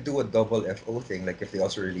 if they could do a double FO thing, like if they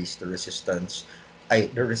also release the Resistance,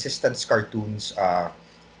 the Resistance cartoons,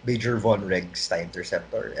 Major Von Reg's TIE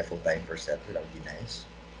Interceptor, FO TIE Interceptor, that would be nice.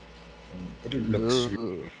 And it looks really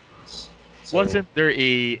Ooh. nice. So, Wasn't there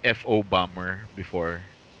a FO bomber before?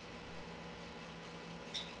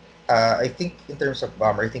 I think in terms of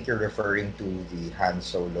bomber, I think you're referring to the Han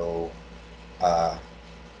Solo uh,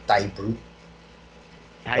 TIE Brute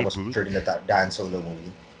that Tie was Brute? featured in the Han Solo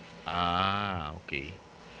movie. Ah, okay.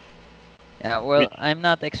 Yeah, well, Which I'm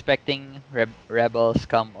not expecting Rebels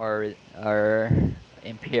come or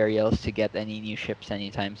Imperials to get any new ships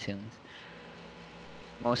anytime soon.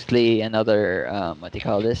 Mostly another what do you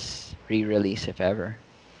call this? Re-release if ever.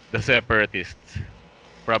 the separatists?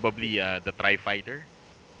 Probably the Tri Fighter.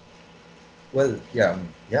 Well, yeah,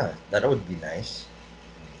 yeah, that would be nice.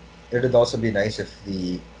 It would also be nice if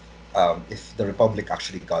the Republic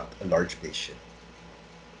actually got a large spaceship,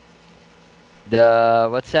 The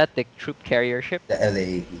what's that? The troop carrier ship? the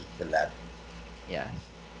LAAV, the lab. Yes.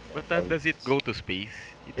 Yeah, But that would does be it nice. go to space?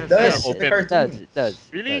 It It has Yeah, does in the it open. does. cartoons. It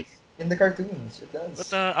does. It Really? does. In the cartoons, it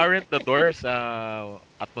But does. aren't the doors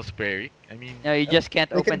atmospheric? I mean, No, you Um, just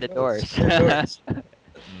can't they can open the close. doors. There are doors.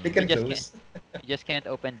 They mm, you can just can't. close. You just can't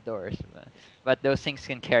open the doors. But those things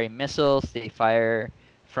can carry missiles. They fire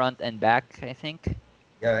front and back, I think.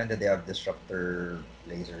 Yeah, and then they have disruptor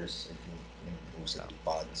lasers, I think, in most of So the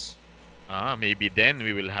pods. maybe then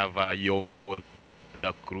we will have a Yoda crew, Yoda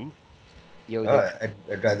crew.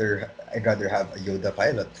 I'd rather have a Yoda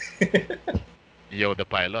pilot. Yoda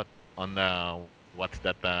pilot on what's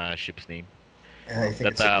that ship's name? I think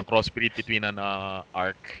That it's a crossbreed between an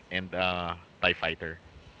Arc and Tie Fighter,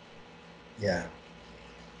 yeah,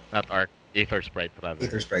 not Arc, Aether Sprite rather.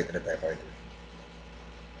 Aether Sprite and a TIE Fighter.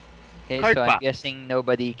 Okay, so Card I'm packs, guessing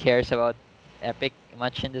nobody cares about Epic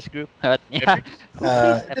much in this group. But yeah, epic.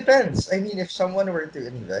 Who's It Epic? depends. I mean, if someone were to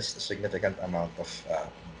invest a significant amount of,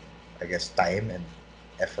 I guess, time and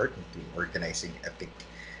effort into organizing epic,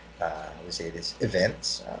 I would say this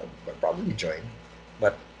events, would probably join.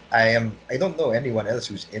 But I don't know anyone else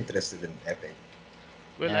who's interested in epic.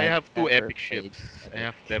 Well, I I've have two never epic played ships. I Epic.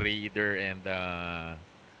 have the Raider and the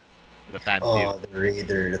Tantive. Oh, the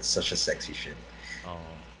Raider, that's such a sexy ship.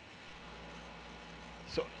 Oh,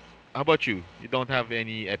 so how about you? You don't have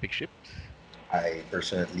any epic ships? I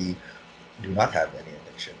personally do not have any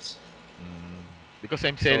epic ships. Mm, because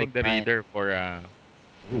I'm Sold selling the mine. Raider for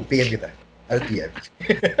Ooh, PM kita. I'll PM.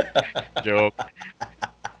 joke.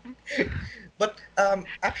 But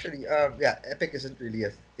actually, yeah, Epic isn't really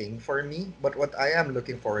a thing for me. But what I am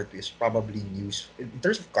looking forward to is probably news in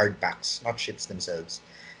terms of card packs, not ships themselves.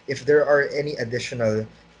 If there are any additional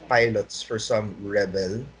pilots for some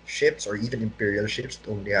rebel ships or even imperial ships that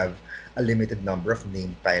only have a limited number of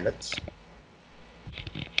named pilots.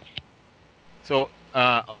 So,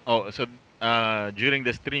 during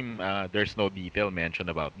the stream, there's no detail mentioned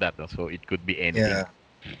about that. No? So it could be anything. Yeah,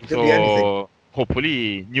 it could be anything. So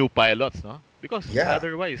hopefully new pilots, no? Because Yeah.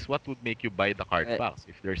 otherwise, what would make you buy the card Wait, packs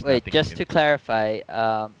if there's wait, nothing just new? to clarify,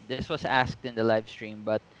 this was asked in the live stream,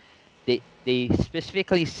 but they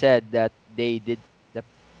specifically said that the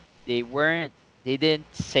they weren't they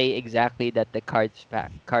didn't say exactly that the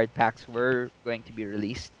card packs were going to be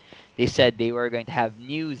released. They said they were going to have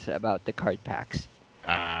news about the card packs.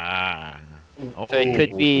 Ah, So it okay.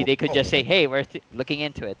 could be Oh, they could just say, "Hey, we're looking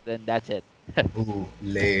into it." Then that's it. oh,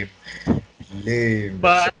 lame, lame.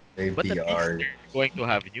 That's such But lame but at least PR. they're going to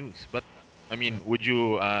have news. But I mean, would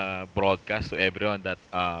you broadcast to everyone that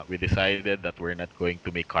we decided that we're not going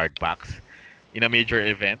to make card packs in a major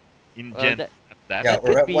event in Well, Gen at that? Yeah, that or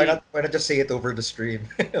could why be not? Why not just say it over the stream?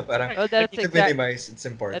 Parang Right. well. I That's mean, to exact. minimize its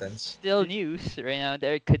That's importance. still news right now.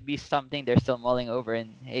 There could be something they're still mulling over,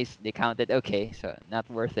 and hey, they counted. Okay, so not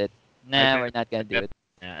worth it. I Nah, bet, we're not I gonna do bet, it.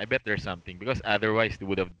 I bet there's something because otherwise they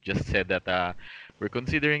would have just said that we're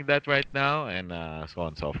considering that right now and so on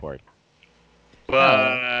and so forth.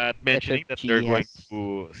 Oh, But mentioning that they're FFG going has.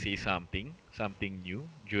 to see something new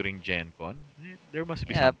during Gen Con, there must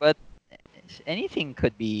be Yeah, something. but anything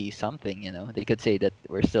could be something. They could say that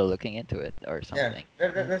we're still looking into it or Yeah, something.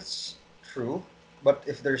 Yeah. that's true. But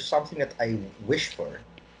if there's something that I wish for,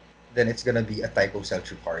 then it's gonna be a Tycho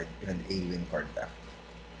Seltzer card in an A-Wing card pack.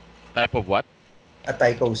 Type of what? a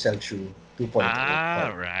Taiko Selchu 2.0 Ah,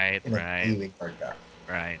 card right, in an right, A-Wing card pack.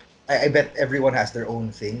 right. I bet everyone has their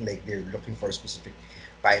own thing, like they're looking for a specific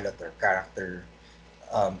pilot or character.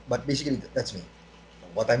 But basically, that's me.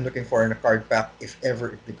 What I'm looking for in a card pack, if ever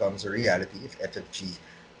it becomes a reality, if FFG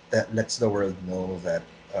that lets the world know that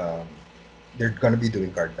um, they're gonna be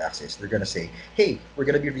doing card packs, is they're gonna say, "Hey, we're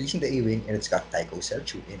gonna be releasing the A-Wing, and it's got Taiko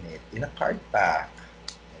Selchu in it in a card pack."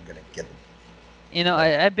 I'm gonna get it. You know,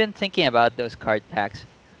 But I've been thinking about those card packs.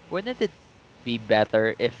 Wouldn't it be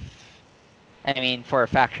better if, I mean, for a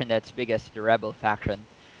faction that's big as the Rebel faction,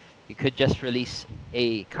 you could just release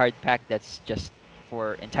a card pack that's just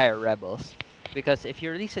for entire Rebels? Because if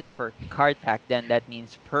you release it per card pack, then that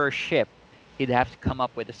means per ship, you'd have to come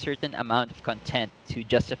up with a certain amount of content to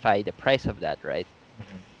justify the price of that, right?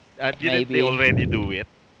 Didn't they Maybe already do that, with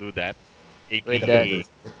the the aka conversion.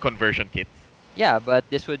 conversion kits? yeah, but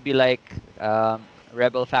this would be like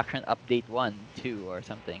Rebel faction update 1, 2, or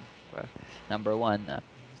something. Or number one,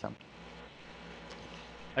 some.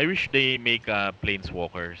 I wish they make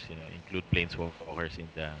planeswalkers, include planeswalkers in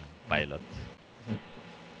the pilots.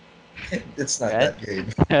 It's not Right? that game.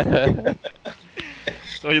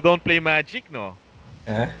 So you don't play Magic, no?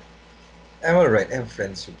 Huh? I'm alright. I have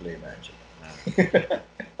friends who play Ah, Magic.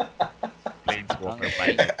 planeswalker Hungry.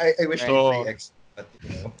 pilot. I wish they Right. play So X, but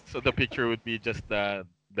so the picture would be just the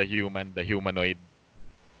humanoid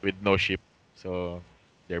with no ship. So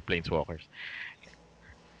they're planeswalkers.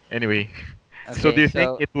 Anyway, so do Okay, you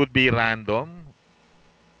think so it would be random?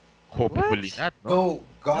 Hopefully what? not, no? No,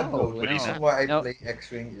 God no. No, The Hopefully reason not. no, why I no, play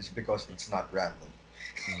X-Wing is because it's not random.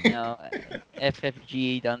 Mm, no.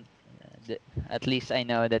 FFG don't. At least I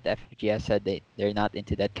know that FFG has said they're not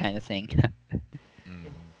into that kind of thing.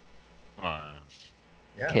 mm. Ah,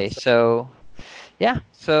 Yeah, Okay, so so yeah,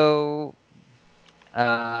 so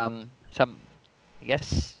some I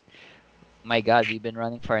guess. My God, we've been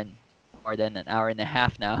running for more than an hour and a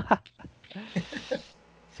half now.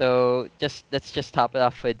 So just let's just top it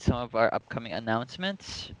off with some of our upcoming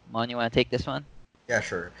announcements. Mon, you want to take this one? yeah,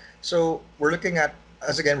 sure. So we're looking at,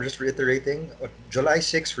 as again, we're just reiterating, July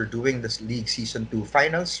 6th, we're doing this League Season 2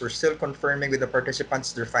 finals. We're still confirming with the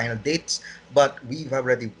participants their final dates, but we've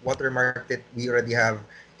already watermarked it. We already have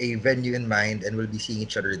a venue in mind and we'll be seeing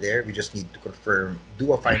each other there. We just need to confirm,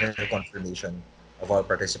 do a final confirmation of all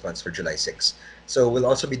participants for July 6th. So we'll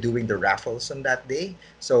also be doing the raffles on that day.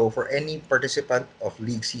 So for any participant of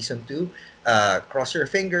League Season 2, cross your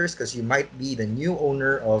fingers because you might be the new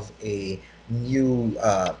owner of a new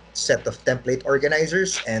set of template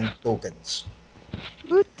organizers and tokens.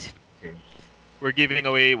 Woot! Okay. we're giving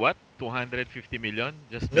away what? 250 million?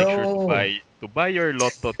 Just make sure to No, buy your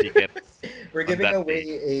lotto tickets we're on giving that away day.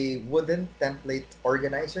 a wooden template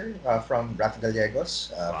organizer from Rafa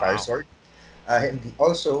Gallegos, Fire Wow. Sword.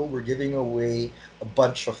 Also, we're giving away a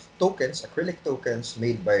bunch of tokens, acrylic tokens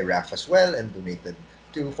made by Raf as well and donated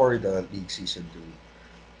to for the League Season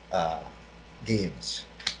 2 uh, games.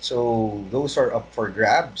 So those are up for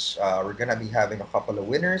grabs. We're gonna be having a couple of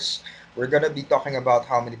winners. We're gonna be talking about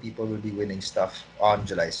how many people will be winning stuff on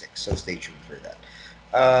July 6th. So stay tuned for that.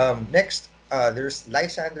 Next, there's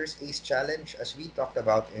Lysander's Ace Challenge. As we talked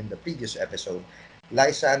about in the previous episode,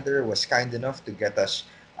 Lysander was kind enough to get us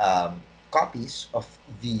copies of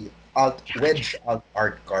the Alt Wedge Alt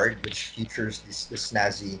Art card, which features this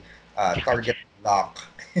snazzy target lock.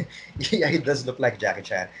 Yeah, it does look like Jackie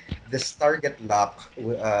Chan. This target lock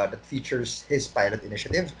that features his pilot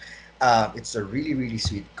initiative. It's a really really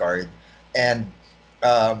sweet card, and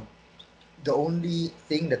um, the only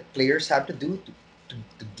thing that players have to do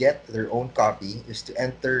to get their own copy is to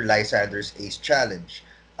enter Lysander's Ace Challenge.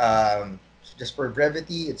 Just for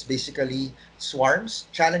brevity, it's basically swarms.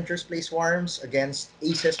 Challengers play swarms against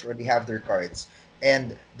aces who already have their cards.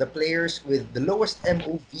 And the players with the lowest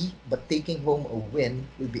MOV but taking home a win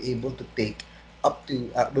will be able to take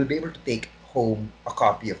will be able to take home a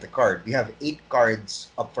copy of the card. We have 8 cards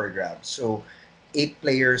up for grabs. So 8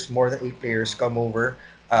 players, more than 8 players come over.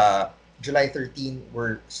 Uh, July 13,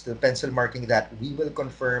 we're still pencil marking that. We will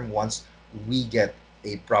confirm once we get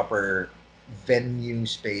a proper venue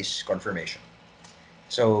space confirmation.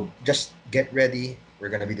 So just get ready. We're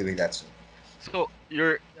gonna be doing that soon. So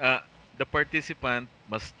the participant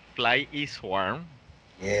must fly a swarm,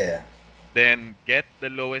 Yeah, then get the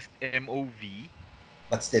lowest MOV,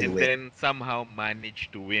 but still and win. then somehow manage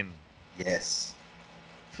to win. Yes.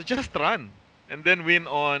 So just run and then win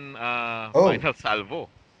on Oh, final salvo.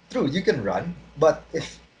 true. You can run, but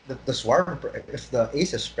if if the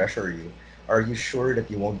aces pressure you, are you sure that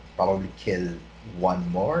you won't probably kill one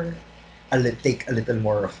more? Take a little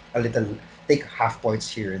more of take half points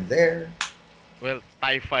here and there. Well,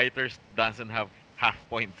 TIE Fighters doesn't have half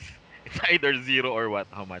points. It's either zero or what?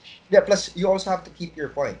 How much? Yeah, plus you also have to keep your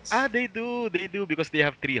points. Ah, they do because they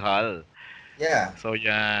have three hull. Yeah. So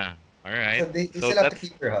yeah, all right. So they So still have to that's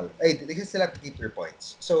keep their hull. Hey, they still have to keep their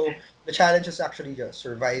points. So the challenge is actually just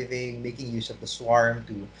surviving, making use of the swarm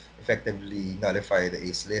to effectively nullify the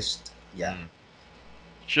ace list. Yeah, mm,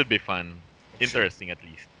 should be fun, it should. interesting at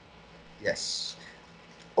least. Yes.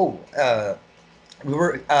 Oh,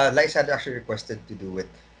 Lice had actually requested to do it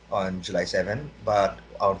on July 7, but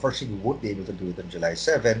unfortunately we won't be able to do it on July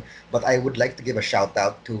 7. But I would like to give a shout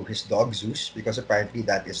out to his dog Zeus because apparently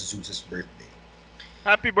that is Zeus's birthday.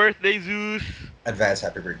 Happy birthday, Zeus! Advance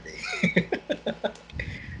happy birthday.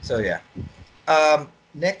 So yeah.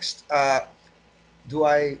 Next, do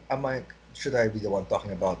I am I should I be the one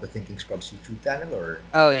talking about the Thinking Scrubs YouTube channel or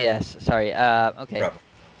Oh yes, sorry. no Okay. problem?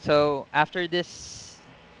 So after this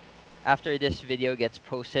video gets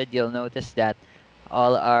posted, you'll notice that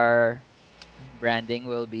all our branding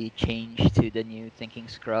will be changed to the new Thinking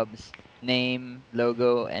Scrubs name,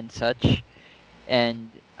 logo, and such.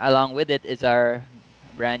 And along with it is our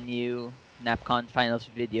brand new NapCon Finals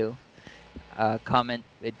video, comment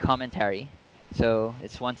with commentary. So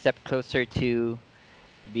it's one step closer to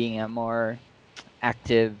being a more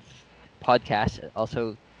active podcast,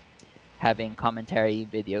 also having commentary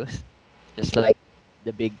videos, just like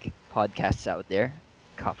the big podcasts out there.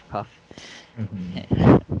 Cough, cough. Mhm.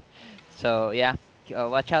 So yeah,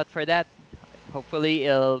 watch out for that. Hopefully,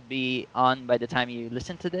 it'll be on by the time you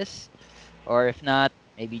listen to this, or if not,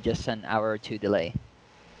 maybe just an hour or two delay.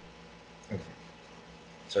 Okay.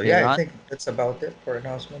 So Okay, yeah, I Ron. think that's about it for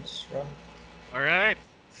announcements, Ron. All right.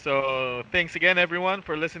 So thanks again, everyone,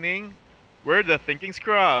 for listening. We're the Thinking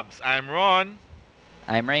Scrubs. I'm Ron.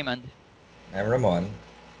 I'm Raymond. I'm Ramon.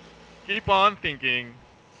 Keep on thinking.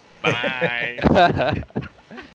 Bye.